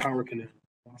 2 power canal,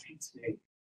 Washington State.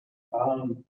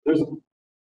 There's a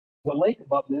lake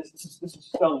above this. This is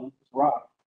stone, it's rock.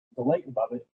 The lake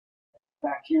above it.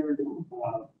 Back here,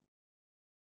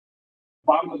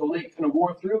 bottom of the lake kind of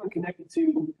wore through and connected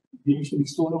to, there used to be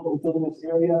soil that was built in this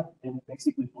area, and it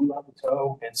basically blew out the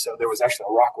toe. And so there was actually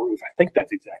a rock roof. I think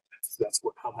that's exactly,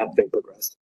 how that thing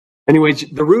progressed. Anyways,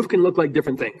 the roof can look like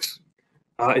different things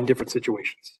in different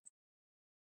situations.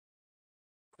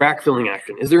 Crack filling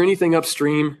action. Is there anything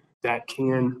upstream that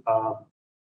can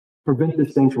prevent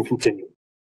this thing from continuing?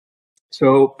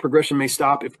 So progression may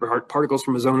stop if particles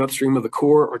from a zone upstream of the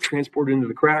core are transported into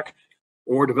the crack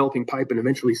or developing pipe and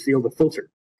eventually seal the filter.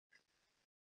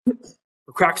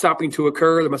 For crack stopping to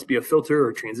occur, there must be a filter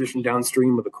or transition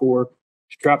downstream of the core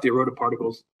to trap the eroded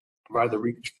particles, provided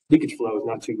the leakage flow is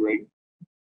not too great.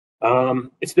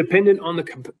 It's dependent on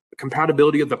the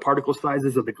compatibility of the particle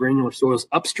sizes of the granular soils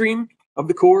upstream of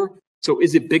the core. So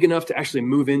is it big enough to actually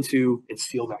move into and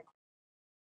seal that?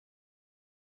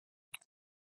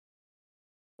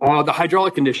 The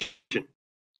hydraulic condition.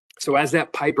 So as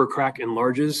that pipe or crack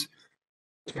enlarges,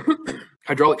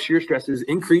 hydraulic shear stresses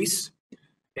increase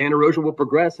and erosion will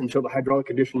progress until the hydraulic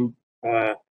condition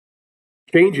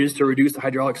changes to reduce the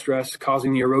hydraulic stress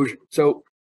causing the erosion. So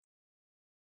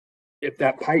if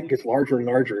that pipe gets larger and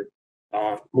larger,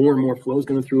 more and more flow is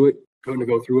going to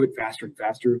go through it faster and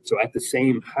faster. So at the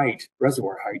same height,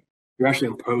 reservoir height, you're actually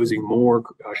imposing more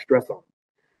stress on it.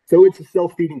 So it's a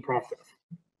self-feeding process.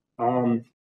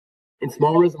 In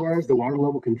small reservoirs, the water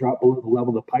level can drop below the level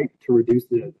of the pipe to reduce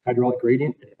the hydraulic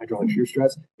gradient and hydraulic shear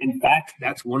stress. In fact,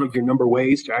 that's one of your number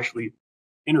ways to actually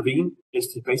intervene, is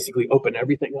to basically open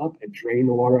everything up and drain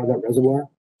the water out of that reservoir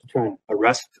to try and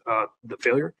arrest the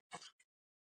failure.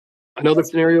 Another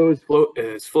scenario is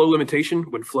flow limitation,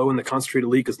 when flow in the concentrated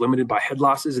leak is limited by head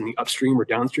losses in the upstream or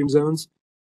downstream zones,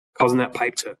 causing that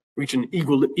pipe to reach an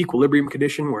equilibrium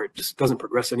condition where it just doesn't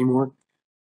progress anymore.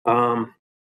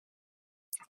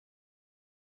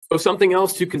 So something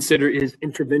else to consider is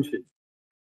intervention.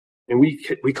 And we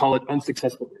call it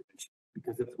unsuccessful intervention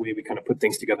because that's the way we kind of put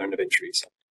things together in event trees.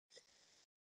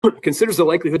 Considers the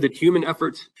likelihood that human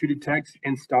efforts to detect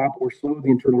and stop or slow the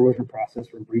internal erosion process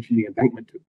from breaching the embankment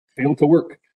to fail to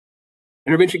work.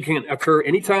 Intervention can occur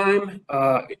anytime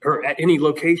or at any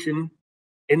location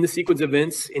in the sequence of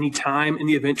events, any time in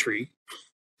the event tree.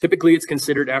 Typically, it's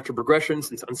considered after progression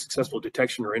since unsuccessful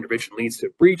detection or intervention leads to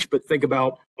breach, but think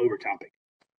about overtopping.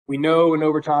 We know an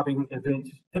overtopping event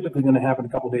is typically going to happen a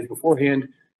couple of days beforehand.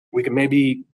 We can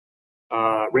maybe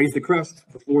raise the crust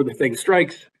before the thing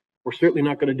strikes. We're certainly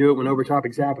not going to do it when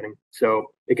overtopping is happening.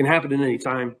 So it can happen at any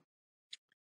time.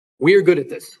 We are good at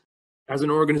this. As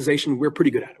an organization, we're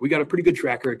pretty good at it. We got a pretty good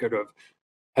track record of,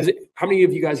 how many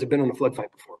of you guys have been on a flood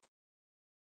fight before?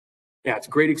 Yeah, it's a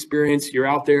great experience. You're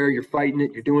out there, you're fighting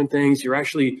it, you're doing things. You're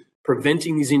actually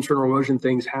preventing these internal erosion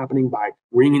things happening by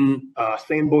ringing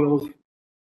sand boils.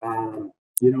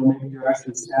 Maybe you're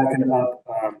actually stacking up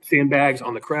sandbags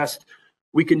on the crest.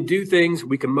 We can do things,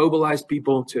 we can mobilize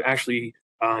people to actually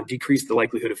decrease the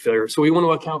likelihood of failure. So we want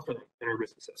to account for that in our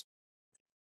risk assessment.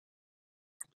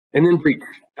 And then breach.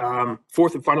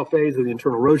 Fourth and final phase of the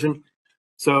internal erosion.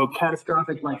 So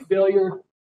catastrophic like failure,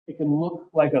 it can look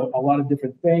like a lot of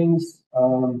different things.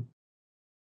 So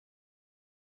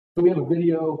we have a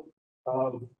video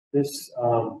of this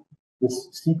this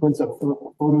sequence of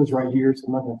photos right here, so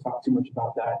I'm not going to talk too much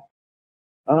about that.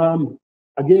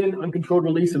 Again, uncontrolled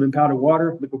release of impounded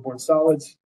water, liquid-borne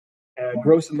solids,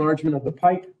 gross enlargement of the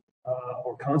pipe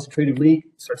or concentrated leak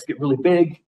starts to get really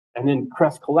big, and then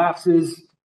crest collapses,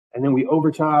 and then we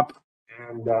overtop,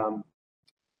 and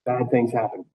bad things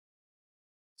happen.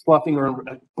 Sloughing or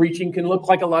breaching can look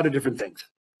like a lot of different things.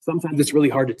 Sometimes it's really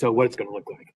hard to tell what it's going to look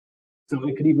like. So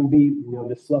it could even be,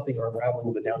 this sloughing or unraveling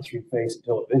of the downstream face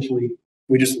until eventually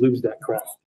we just lose that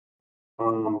crest.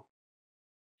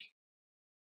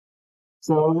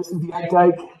 So this is the Ike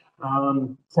Dike.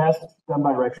 test done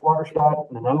by Rex Waterstadt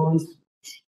in the Netherlands.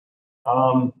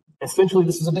 Essentially,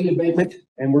 this is a big embankment,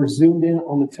 and we're zoomed in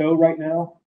on the toe right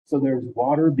now. So there's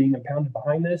water being impounded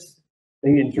behind this.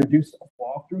 They introduced a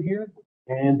flaw through here,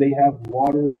 and they have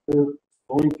water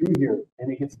flowing through here,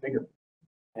 and it gets bigger.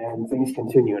 And things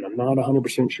continue, and I'm not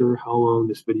 100% sure how long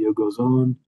this video goes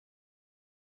on.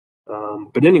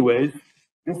 But anyways,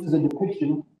 this is a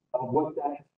depiction of what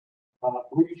that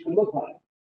breach can look like.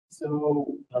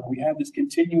 So we have this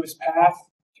continuous path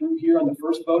through here on the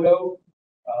first photo.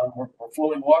 We're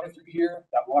flowing water through here.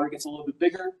 That water gets a little bit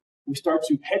bigger. We start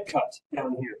to head cut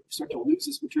down here. We start to lose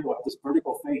this material at this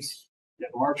vertical face that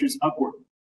marches upward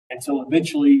until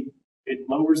eventually it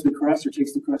lowers the crest or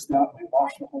takes the crest out, and we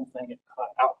wash the whole thing and cut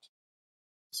out.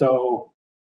 So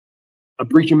a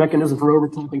breaching mechanism for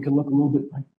overtopping can look a little bit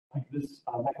like this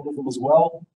mechanism as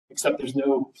well, except there's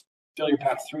no failure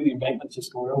path through the embankment,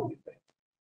 just going over the embankment.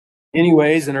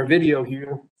 Anyways, in our video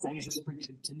here, things just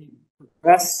continue to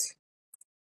progress.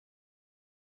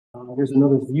 Here's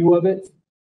another view of it.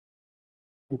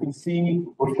 You can see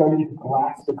we're starting to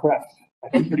collapse the crest.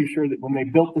 I'm pretty sure that when they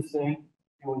built this thing,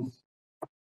 it was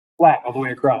flat all the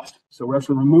way across. So we're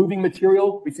actually removing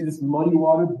material. We see this muddy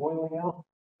water boiling out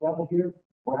level here.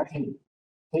 We're actually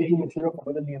taking material from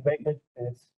within the embankment,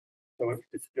 and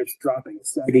it's dropping,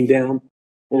 it's sagging down.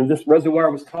 And if this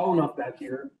reservoir was tall enough back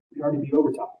here, we'd already be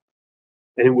over top.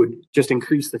 And it would just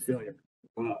increase the failure,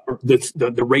 or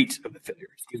the rate of the failure,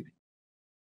 excuse me.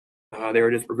 There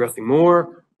it is, progressing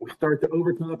more. We start the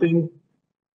overtopping.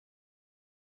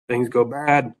 Things go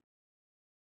bad,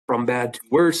 from bad to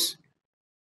worse.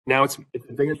 Now it's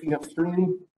advancing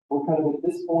upstream. We're kind of at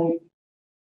this point,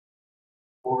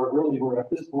 or really we're at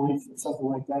this point, something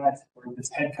like that, where this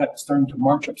head cut is starting to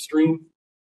march upstream.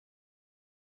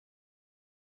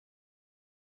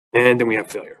 And then we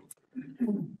have failure.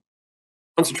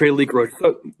 Concentrated leak erosion.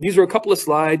 So these are a couple of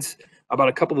slides about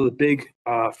a couple of the big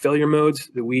failure modes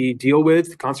that we deal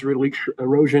with: concentrated leak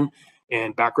erosion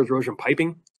and backwards erosion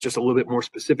piping. Just a little bit more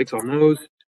specifics on those.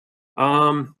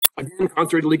 Again,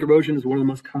 concentrated leak erosion is one of the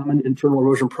most common internal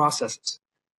erosion processes.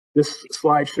 This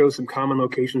slide shows some common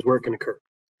locations where it can occur.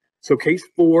 So case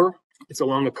 4, it's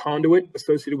along a conduit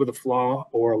associated with a flaw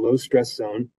or a low stress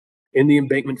zone in the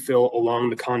embankment fill along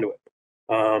the conduit.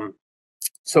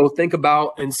 So think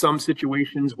about in some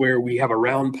situations where we have a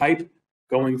round pipe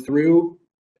going through,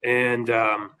 and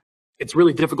it's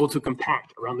really difficult to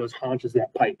compact around those haunches of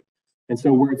that pipe. And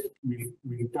so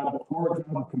we've got a hard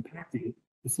job of compacting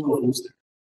the soil loose there.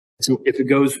 So if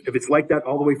it's like that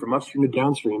all the way from upstream to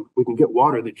downstream, we can get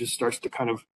water that just starts to kind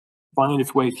of find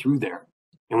its way through there.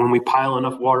 And when we pile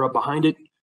enough water up behind it,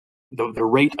 the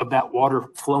rate of that water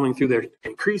flowing through there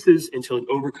increases until it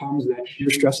overcomes that shear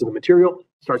stress of the material,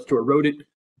 starts to erode it,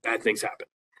 bad things happen.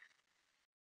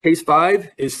 Case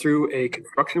 5 is through a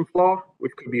construction flaw,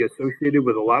 which could be associated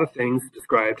with a lot of things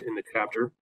described in the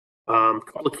chapter. A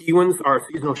couple of key ones are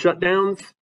seasonal shutdowns,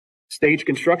 stage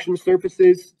construction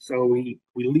surfaces. So we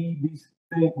leave these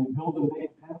things, we build them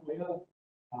halfway up,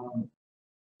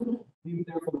 leave it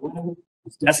there for the winter.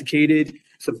 It's desiccated,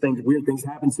 weird things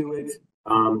happen to it,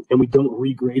 and we don't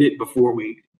regrade it before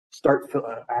we start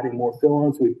adding more fill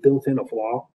on, so we've built in a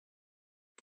flaw.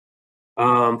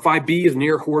 5B is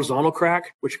near horizontal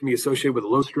crack, which can be associated with a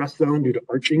low stress zone due to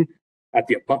arching at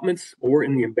the abutments or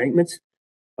in the embankments.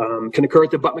 Can occur at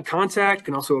the abutment contact,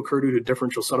 can also occur due to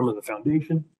differential settlement of the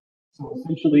foundation. So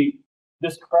essentially,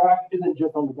 this crack isn't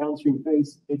just on the downstream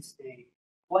face, it's a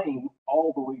plane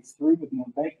all the way through the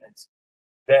embankments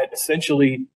that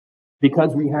essentially,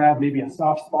 because we have maybe a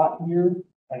soft spot here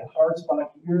and a hard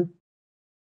spot here,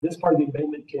 this part of the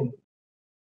embankment can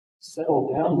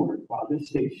settle downward while this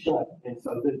stays shut. And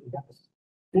so we got this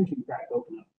tension crack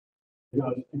open up. It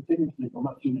goes continuously from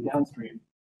upstream to downstream.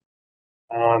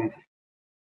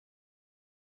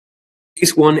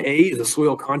 Case 1A is a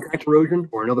soil contact erosion,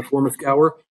 or another form of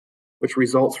scour, which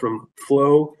results from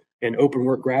flow and open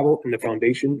work gravel in the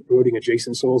foundation, eroding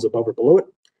adjacent soils above or below it.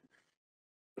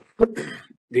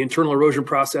 The internal erosion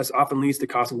process often leads to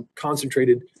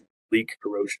concentrated leak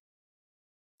erosion.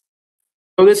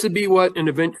 So this would be what an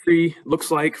event tree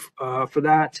looks like for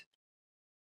that.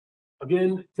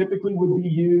 Again, typically would be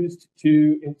used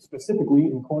specifically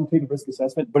in quantitative risk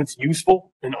assessment, but it's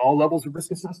useful in all levels of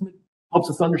risk assessment. Helps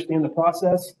us understand the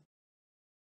process,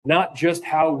 not just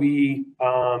how we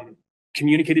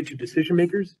communicate it to decision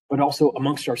makers, but also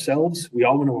amongst ourselves. We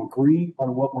all want to agree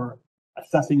on what we're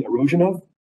assessing erosion of.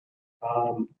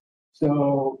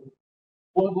 So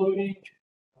flood loading,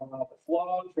 the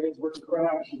flaw, transverse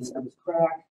crack, this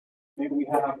crack. Maybe we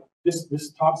have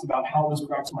this talks about how those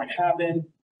cracks might happen,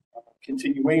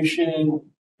 continuation,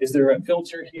 Is there a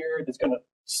filter here that's going to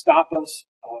stop us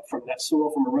from that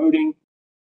soil from eroding?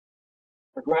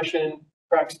 Progression,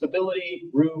 crack stability,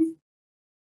 roof,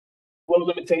 flow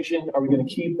limitation. Are we going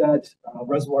to keep that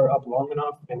reservoir up long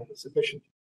enough and at a sufficient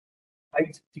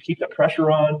height to keep the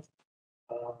pressure on?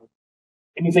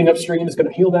 Anything upstream is going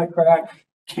to heal that crack.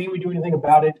 Can we do anything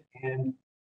about it? And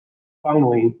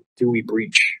finally, do we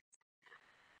breach?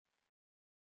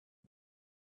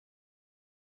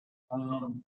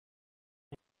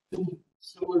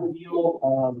 Similar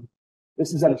deal.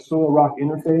 This is at a soil rock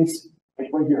interface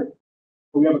right here.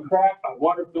 So we have a crack,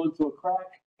 water filled into a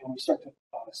crack, and we start to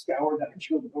scour that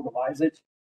material that overlies it.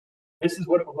 This is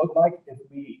what it would look like if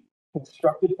we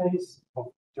constructed things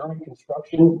during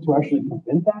construction to actually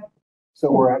prevent that.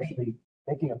 So we're actually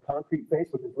making a concrete face,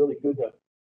 which is really good to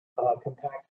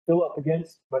compact fill up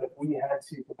against. But if we had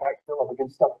to compact fill up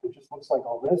against stuff that just looks like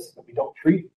all this that we don't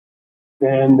treat,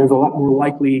 then there's a lot more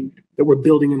likely that we're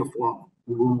building in a flaw.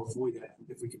 We will avoid that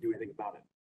if we can do anything about it.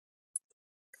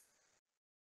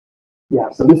 Yeah,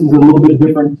 so this is a little bit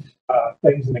different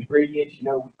things in the gradient. You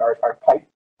know, our pipe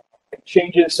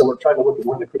changes, so we're trying to look at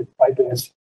where the critical pipe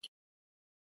is.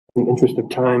 In the interest of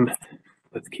time,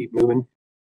 let's keep moving.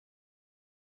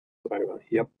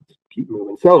 Yep, keep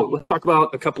moving. So let's talk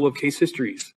about a couple of case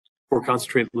histories for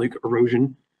concentrated lake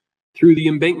erosion through the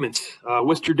embankments.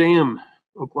 Worcester Dam,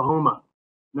 Oklahoma,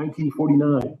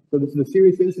 1949. So this is a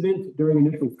serious incident during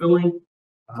initial filling.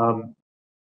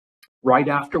 Right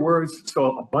afterwards,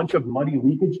 so a bunch of muddy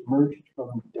leakage emerged from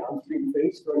the downstream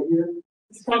face right here.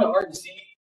 It's kind of hard to see.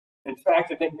 In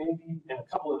fact, I think maybe in a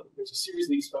couple of, there's a series of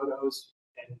these photos,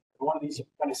 and in one of these you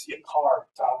kind of see a car at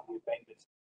the top of the embankment.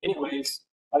 Anyways,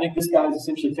 I think this guy's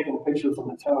essentially taking a picture from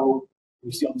the toe.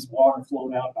 You see all this water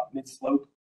flowing out about mid-slope.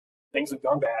 Things have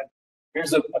gone bad.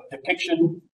 Here's a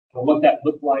depiction of what that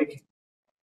looked like.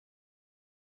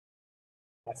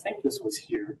 I think this was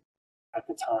here at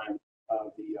the time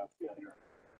of the failure.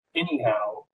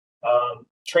 Anyhow,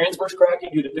 transverse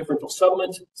cracking due to differential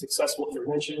settlement, successful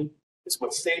intervention is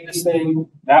what saved this thing.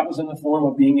 That was in the form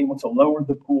of being able to lower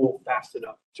the pool fast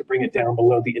enough to bring it down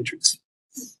below the entrance.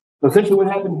 So essentially what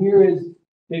happened here is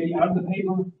maybe out of the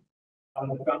paper,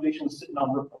 the foundation was sitting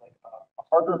on like a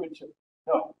harder material.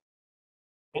 No,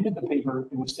 into the paper,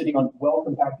 it was sitting on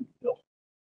well-compacted fill.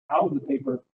 Out of the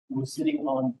paper, it was sitting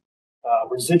on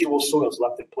residual soils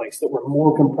left in place that were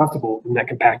more compressible than that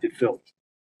compacted fill.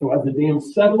 So as the dam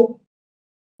settled,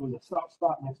 it was a soft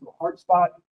spot next to a hard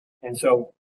spot. And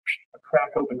so a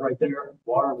crack opened right there.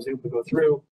 Water was able to go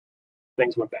through.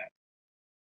 Things went bad.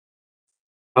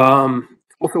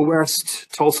 Also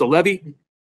West Tulsa Levee.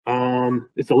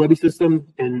 It's a levee system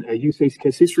in a USACE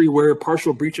case history where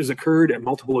partial breaches occurred at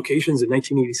multiple locations in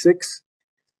 1986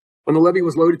 when the levee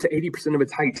was loaded to 80% of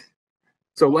its height.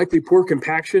 So likely poor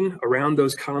compaction around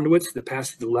those conduits that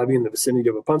passed the levee in the vicinity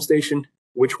of a pump station,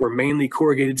 which were mainly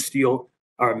corrugated steel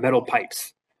or metal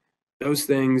pipes. Those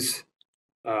things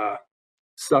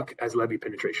suck as levee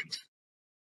penetrations.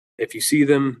 If you see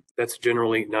them, that's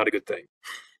generally not a good thing.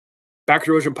 Back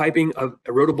erosion piping of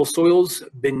erodible soils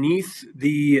beneath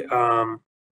the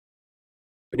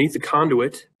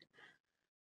conduit.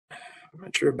 I'm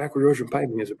not sure if back erosion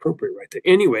piping is appropriate right there.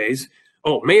 Anyways,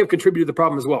 may have contributed to the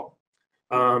problem as well.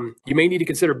 You may need to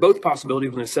consider both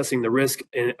possibilities when assessing the risk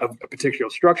of a particular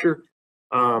structure.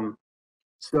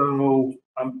 So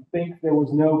I think there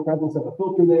was no presence of a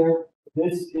filter there.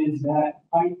 This is that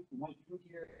pipe that went through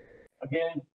here.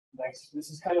 Again, this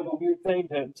is kind of a weird thing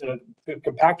to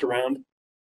compact around.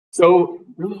 So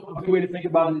really a good way to think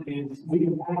about it is we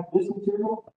compact this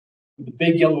material with the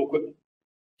big yellow equipment.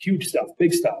 Huge stuff,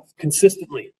 big stuff,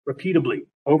 consistently, repeatably,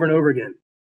 over and over again.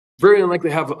 Very unlikely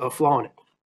to have a flaw in it.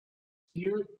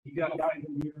 Here, you got guys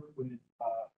in here with these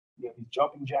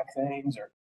jumping jack things or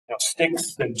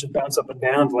sticks that just bounce up and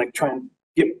down to like try and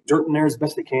get dirt in there as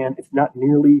best they can. It's not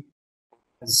nearly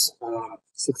as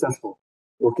successful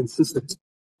or consistent,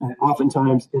 and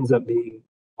oftentimes ends up being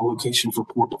a location for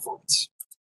poor performance.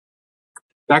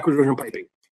 Backward erosion piping.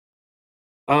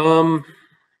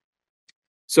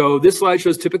 So this slide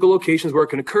shows typical locations where it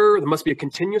can occur. There must be a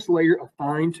continuous layer of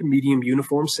fine to medium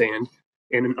uniform sand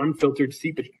and an unfiltered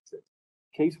seepage exit.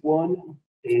 Case one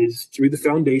is through the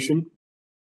foundation.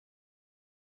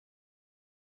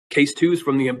 Case two is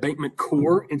from the embankment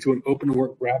core into an open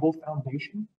work gravel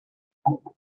foundation.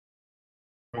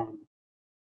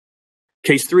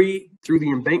 Case three, through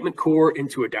the embankment core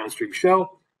into a downstream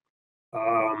shell.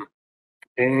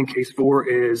 And case four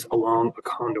is along a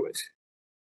conduit.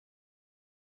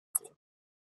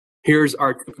 Here's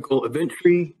our typical event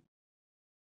tree.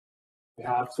 We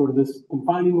have sort of this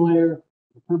confining layer,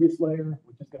 the previous layer,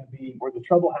 which is going to be where the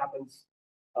trouble happens.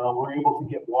 we're able to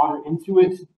get water into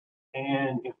it,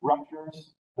 and it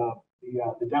ruptures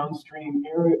the downstream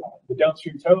area, the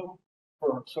downstream toe,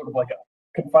 for sort of like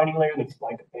a confining layer that's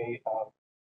like a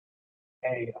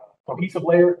cohesive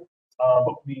layer.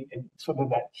 So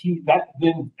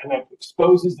that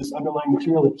exposes this underlying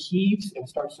material that heaves and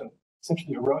starts to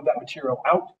essentially erode that material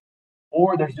out,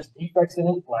 or there's just defects in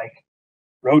it like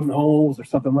rodent holes or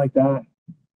something like that,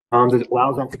 that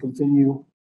allows that to continue.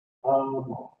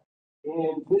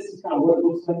 And this is kind of what it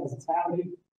looks like as it's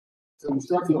happening. So we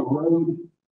start to erode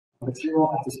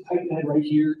material at this pipe head right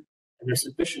here, and there's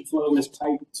sufficient flow in this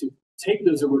pipe to take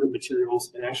those eroded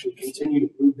materials and actually continue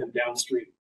to move them downstream.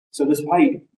 So this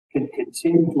pipe can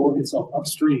continue to work itself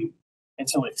upstream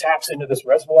until it taps into this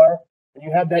reservoir, and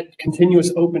you have that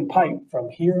continuous open pipe from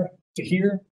here to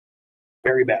here.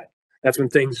 Very bad. That's when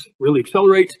things really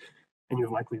accelerate, and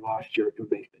you've likely lost your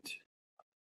embankment.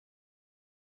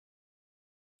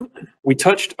 We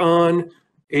touched on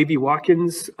A.B.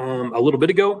 Watkins a little bit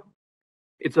ago.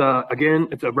 It's a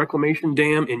reclamation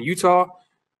dam in Utah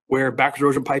where back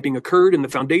erosion piping occurred in the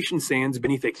foundation sands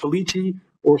beneath a caliche,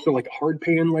 or so like a hard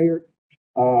pan layer,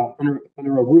 under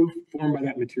a roof formed by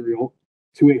that material,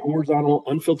 to a horizontal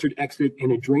unfiltered exit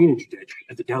in a drainage ditch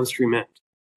at the downstream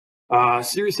end.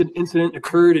 Serious incident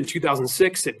occurred in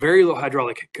 2006 at very low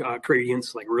hydraulic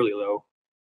gradients, like really low.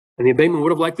 And the embankment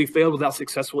would have likely failed without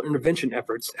successful intervention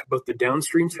efforts at both the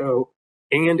downstream toe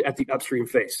and at the upstream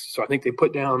face. So I think they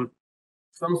put down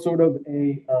some sort of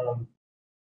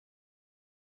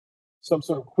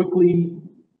quickly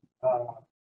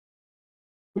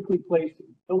placed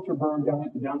filter burn down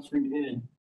at the downstream end.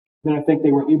 Then I think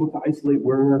they were able to isolate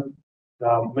where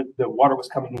the water was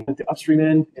coming in at the upstream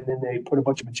end, and then they put a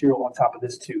bunch of material on top of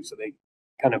this too. So they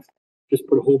kind of just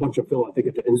put a whole bunch of fill, I think,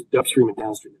 at the upstream and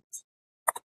downstream ends.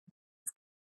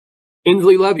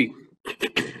 Inslee Levee.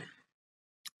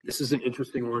 This is an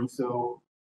interesting one. So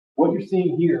what you're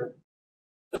seeing here,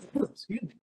 excuse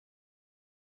me,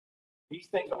 these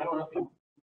things, I don't know if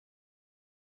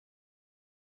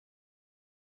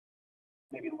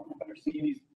maybe a little better. See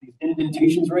these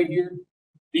indentations right here?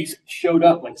 These showed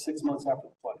up like 6 months after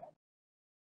the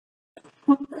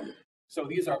flood. So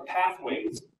these are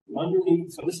pathways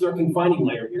underneath. So this is our confining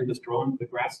layer here, the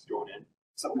grass is drawn in,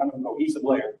 some kind of cohesive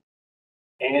layer.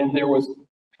 And there was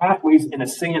pathways in a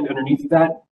sand underneath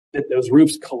that those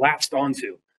roofs collapsed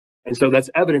onto. And so that's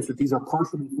evidence that these are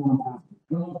partially formed pathways.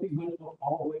 I don't know if these went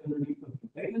all the way underneath the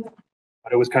containment,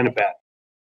 but it was kind of bad.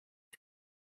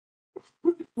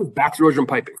 Back erosion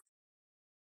piping.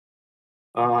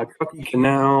 Truckee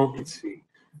Canal, let's see.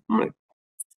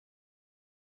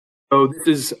 So this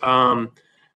is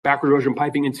back erosion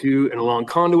piping into and along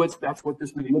conduits. That's what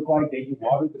this would look like. They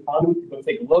watered the conduit. You go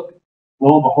take a look.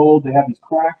 Lo and behold, they have these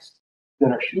cracks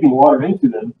that are shooting water into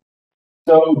them.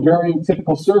 So during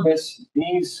typical service,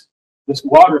 this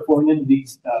water flowing into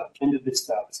this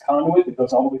conduit that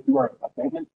goes all the way through our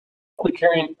embankment, probably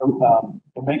carrying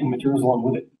embankment materials along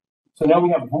with it. So now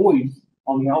we have voids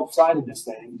on the outside of this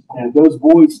thing, and those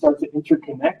voids start to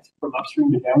interconnect from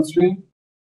upstream to downstream.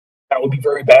 That would be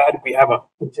very bad if we have a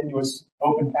continuous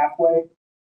open pathway.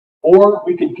 Or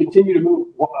we can continue to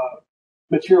move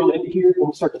material into here, and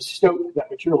we'll start to stoke that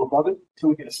material above it until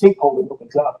we get a sinkhole that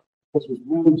opens up, because we've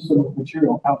moved some of the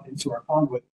material out into our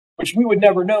conduit, which we would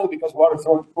never know because water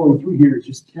flowing through here is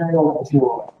just carrying all that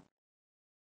material away.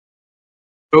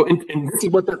 So, and this is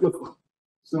what that looks like.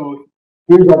 So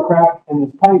here's our crack in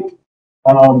this pipe.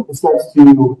 It starts to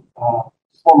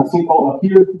form a sinkhole up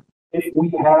here. If we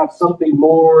have something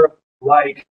more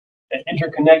like an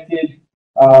interconnected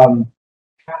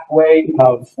pathway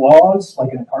of flaws,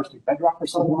 like an karstic bedrock or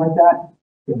something like that,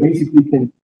 it basically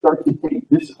can start to take,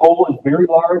 this hole is very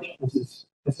large. This is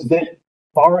it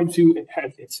far into,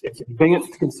 it's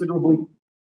advanced considerably.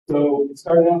 So it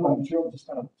started out by material just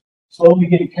kind of slowly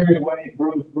getting carried away. It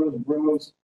grows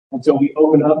until we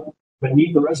open up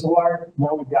beneath the reservoir.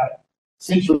 Now we've got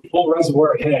essentially full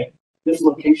reservoir ahead. This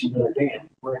location is our dam.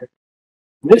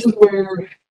 This is where,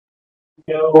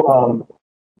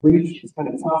 breach is kind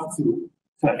of tough to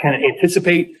kind of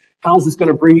anticipate. How's this going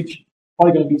to breach?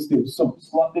 Probably going to be through some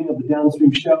sloughing of the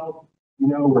downstream shell.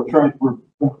 We're going to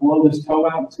blow this toe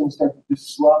out. It's going to start to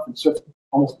just slough and start to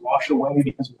almost wash away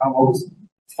because we have all this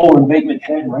full embankment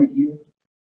head right here.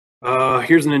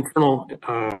 Here's an internal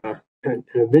an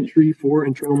event tree for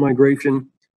internal migration.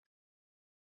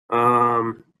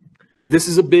 This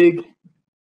was a big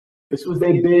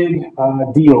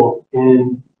deal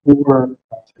in the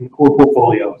core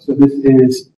portfolio. So this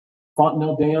is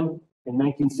Fontenelle Dam in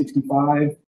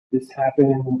 1965. This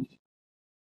happened,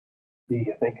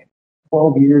 I think,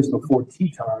 12 years before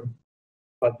Teton.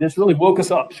 But this really woke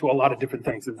us up to a lot of different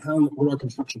things and what our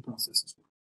construction process is.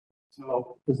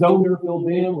 So the zone near-fill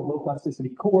dam with low plasticity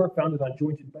core founded on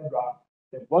jointed bedrock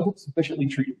that wasn't sufficiently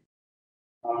treated.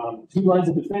 2 lines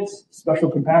of defense, special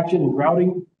compaction and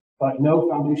grouting, but no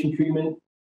foundation treatment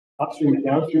upstream and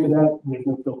downstream of that, and there's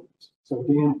no filters. So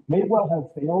dam may well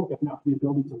have failed if not for the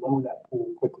ability to lower that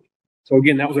pool quickly. So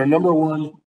again, that was our number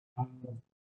one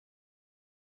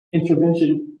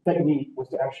intervention technique, was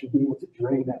to actually be able to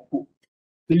drain that pool.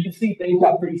 So you can see things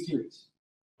got pretty serious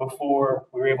before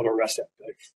we were able to arrest that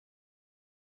guy.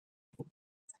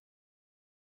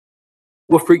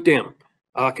 Wolf Creek Dam,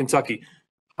 Kentucky,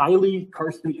 highly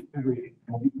karstic aggregated,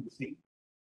 as you can see.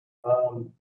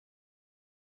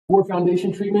 Poor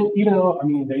foundation treatment, even though, I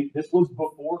mean, this was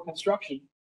before construction.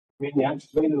 I mean, they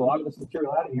excavated a lot of this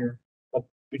material out of here, but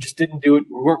we just didn't do it.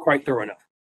 We weren't quite thorough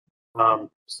enough.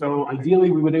 So ideally,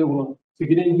 we would be able to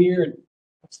get in here and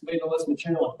excavate all this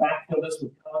material and backfill this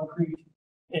with concrete,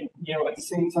 and at the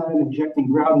same time injecting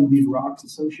grouting these rocks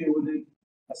associated with it.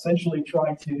 Essentially,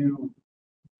 try to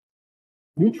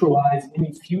neutralize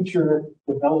any future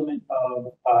development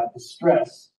of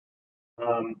distress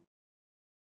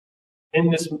in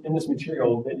this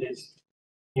material that is,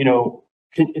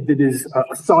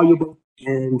 soluble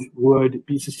and would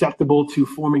be susceptible to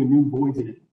forming new voids in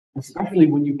it, especially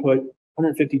when you put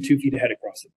 152 feet ahead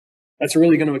across it. That's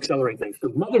really going to accelerate things.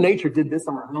 Because Mother Nature did this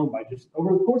on her own by just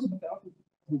over the course of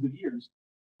thousands of years,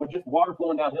 but just water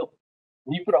flowing downhill.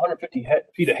 When you put 150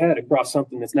 feet ahead across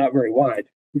something that's not very wide,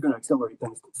 you're going to accelerate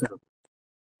things considerably.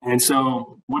 And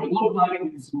so what it looked like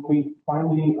is when we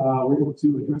finally were able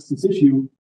to address this issue,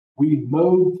 we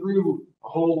mowed through a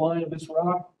whole line of this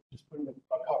rock, just putting a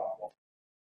cutoff wall.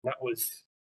 That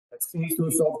seems to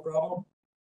have solved the problem.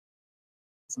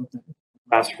 Something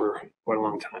lasts for quite a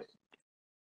long time.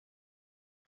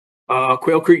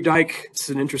 Quail Creek Dike, this is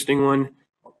an interesting one.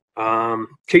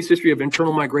 Case history of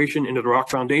internal migration into the rock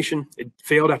foundation. It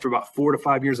failed after about 4 to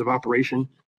 5 years of operation.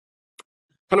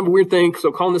 Kind of a weird thing.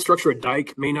 So calling the structure a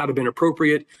dike may not have been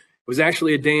appropriate. It was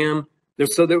actually a dam.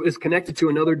 So that was connected to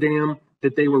another dam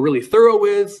that they were really thorough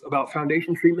with about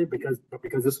foundation treatment, because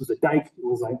this was a dike. It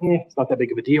was like, it's not that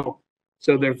big of a deal.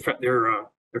 So their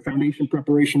foundation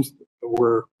preparations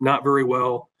were not very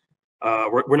well.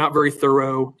 Were not very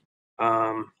thorough.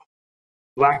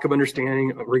 Lack of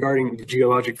understanding regarding the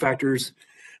geologic factors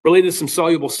related to some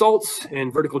soluble salts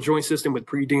and vertical joint system with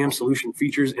pre-dam solution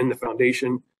features in the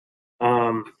foundation.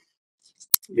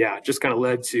 It just kind of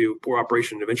led to poor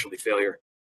operation and eventually failure.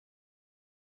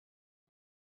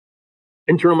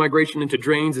 Internal migration into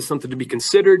drains is something to be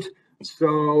considered.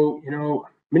 So,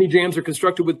 many dams are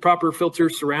constructed with proper filter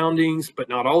surroundings, but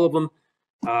not all of them.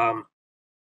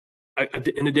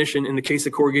 In addition, in the case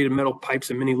of corrugated metal pipes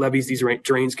and many levees, these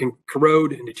drains can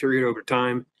corrode and deteriorate over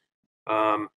time.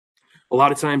 A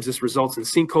lot of times this results in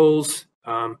sinkholes,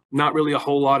 not really a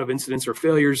whole lot of incidents or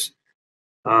failures,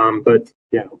 but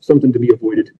something to be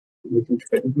avoided.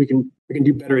 We can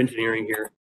do better engineering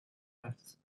here.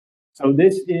 So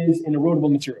this is an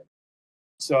erodible material.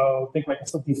 So think like a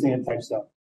silty sand type stuff.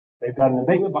 They've got an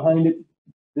embankment behind it.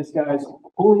 This guy's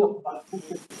pulling up about 2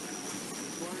 feet.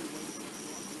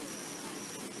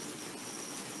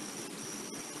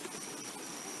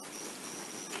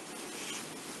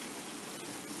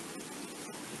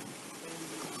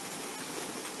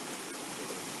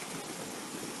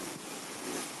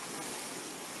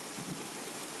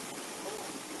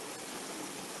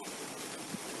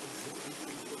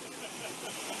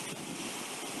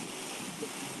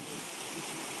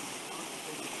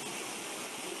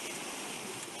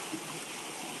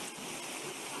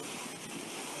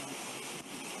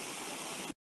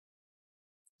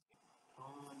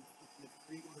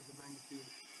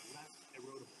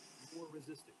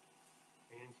 Resistant,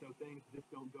 and so things just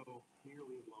don't go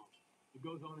nearly as long. It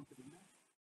goes on into the next.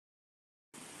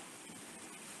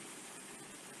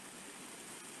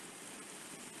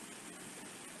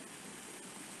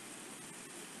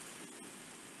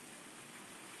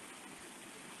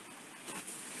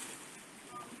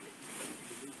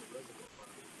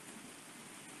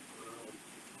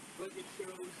 But it shows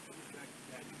the fact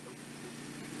that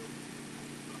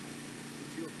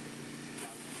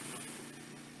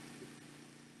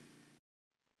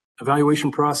evaluation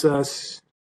process.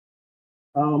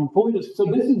 So this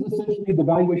is essentially the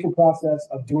evaluation process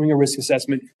of doing a risk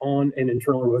assessment on an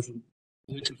internal erosion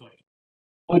position plan.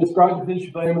 I describe the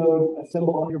position plan mode,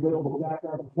 assemble all your available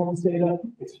background performance data.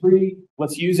 It's free.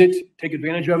 Let's use it. Take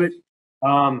advantage of it.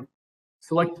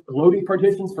 Select loading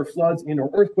partitions for floods and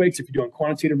or earthquakes if you're doing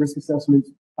quantitative risk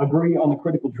assessments. Agree on the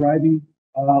critical driving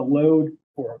load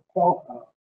for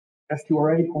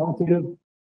S2RA quantitative.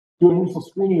 doing initial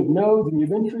screening of nodes in the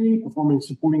event tree, performing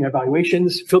supporting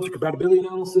evaluations, filter compatibility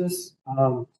analysis,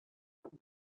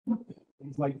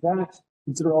 things like that.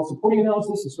 Consider all supporting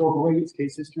analysis, historical rates,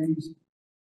 case histories.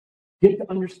 Get to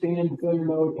understand the failure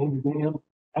mode and your dam.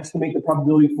 Estimate the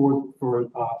probability for the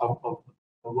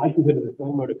likelihood of the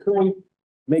failure mode occurring.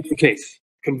 Make the case.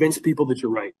 Convince people that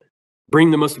you're right. Bring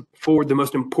the most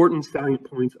important salient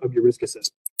points of your risk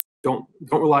assessment. Don't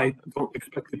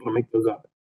expect people to make those up.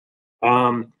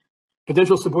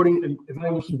 Potential supporting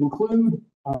evaluations include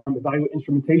evaluate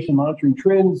instrumentation, monitoring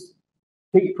trends,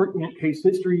 take pertinent case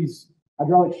histories,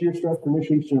 hydraulic shear stress for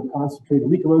initiation of concentrated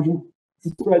leak erosion.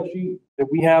 This is a spreadsheet that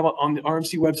we have on the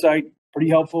RMC website, pretty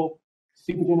helpful.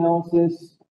 Seepage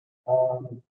analysis, a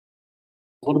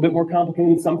little bit more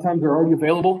complicated. Sometimes they're already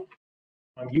available.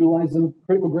 Utilize them.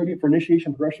 Critical gradient for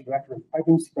initiation, progression, factor, and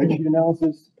piping. Spreadsheet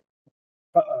analysis,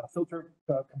 filter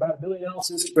compatibility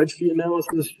analysis, spreadsheet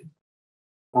analysis.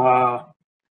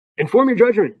 Inform your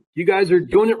judgment. You guys are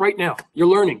doing it right now. You're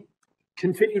learning.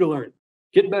 Continue to learn.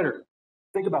 Get better.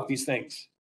 Think about these things.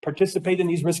 Participate in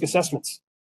these risk assessments.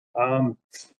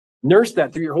 Nurse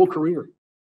that through your whole career.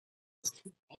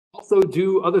 Also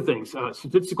do other things,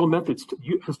 statistical methods,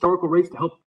 historical rates to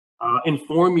help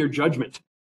inform your judgment.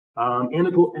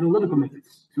 Analytical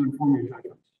methods to inform your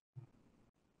judgment.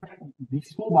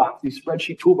 These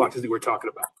spreadsheet toolboxes that we're talking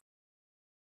about.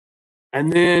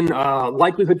 And then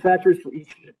likelihood factors for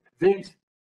each event.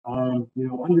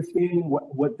 Understanding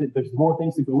there's more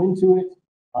things that go into it.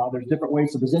 There's different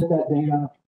ways to present that data.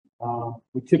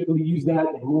 We typically use that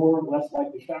in more or less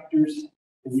likely factors.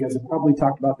 And you guys have probably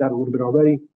talked about that a little bit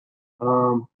already.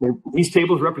 These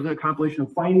tables represent a compilation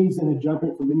of findings and a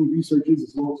judgment from many researches,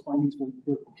 as well as findings from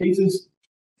empirical cases.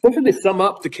 Essentially, they sum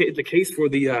up the case for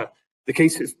the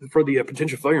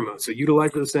potential failure mode. So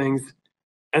utilize those things,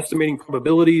 estimating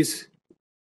probabilities.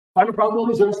 Final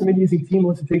probabilities are estimated using team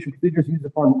elicitation procedures used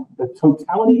upon the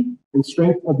totality and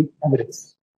strength of the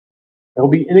evidence. There will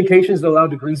be indications that allow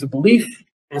degrees of belief,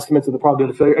 estimates of the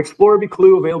probability of failure. Explore every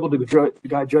clue available to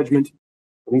guide judgment.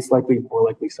 Least likely, more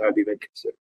likely side of the event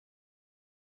considered.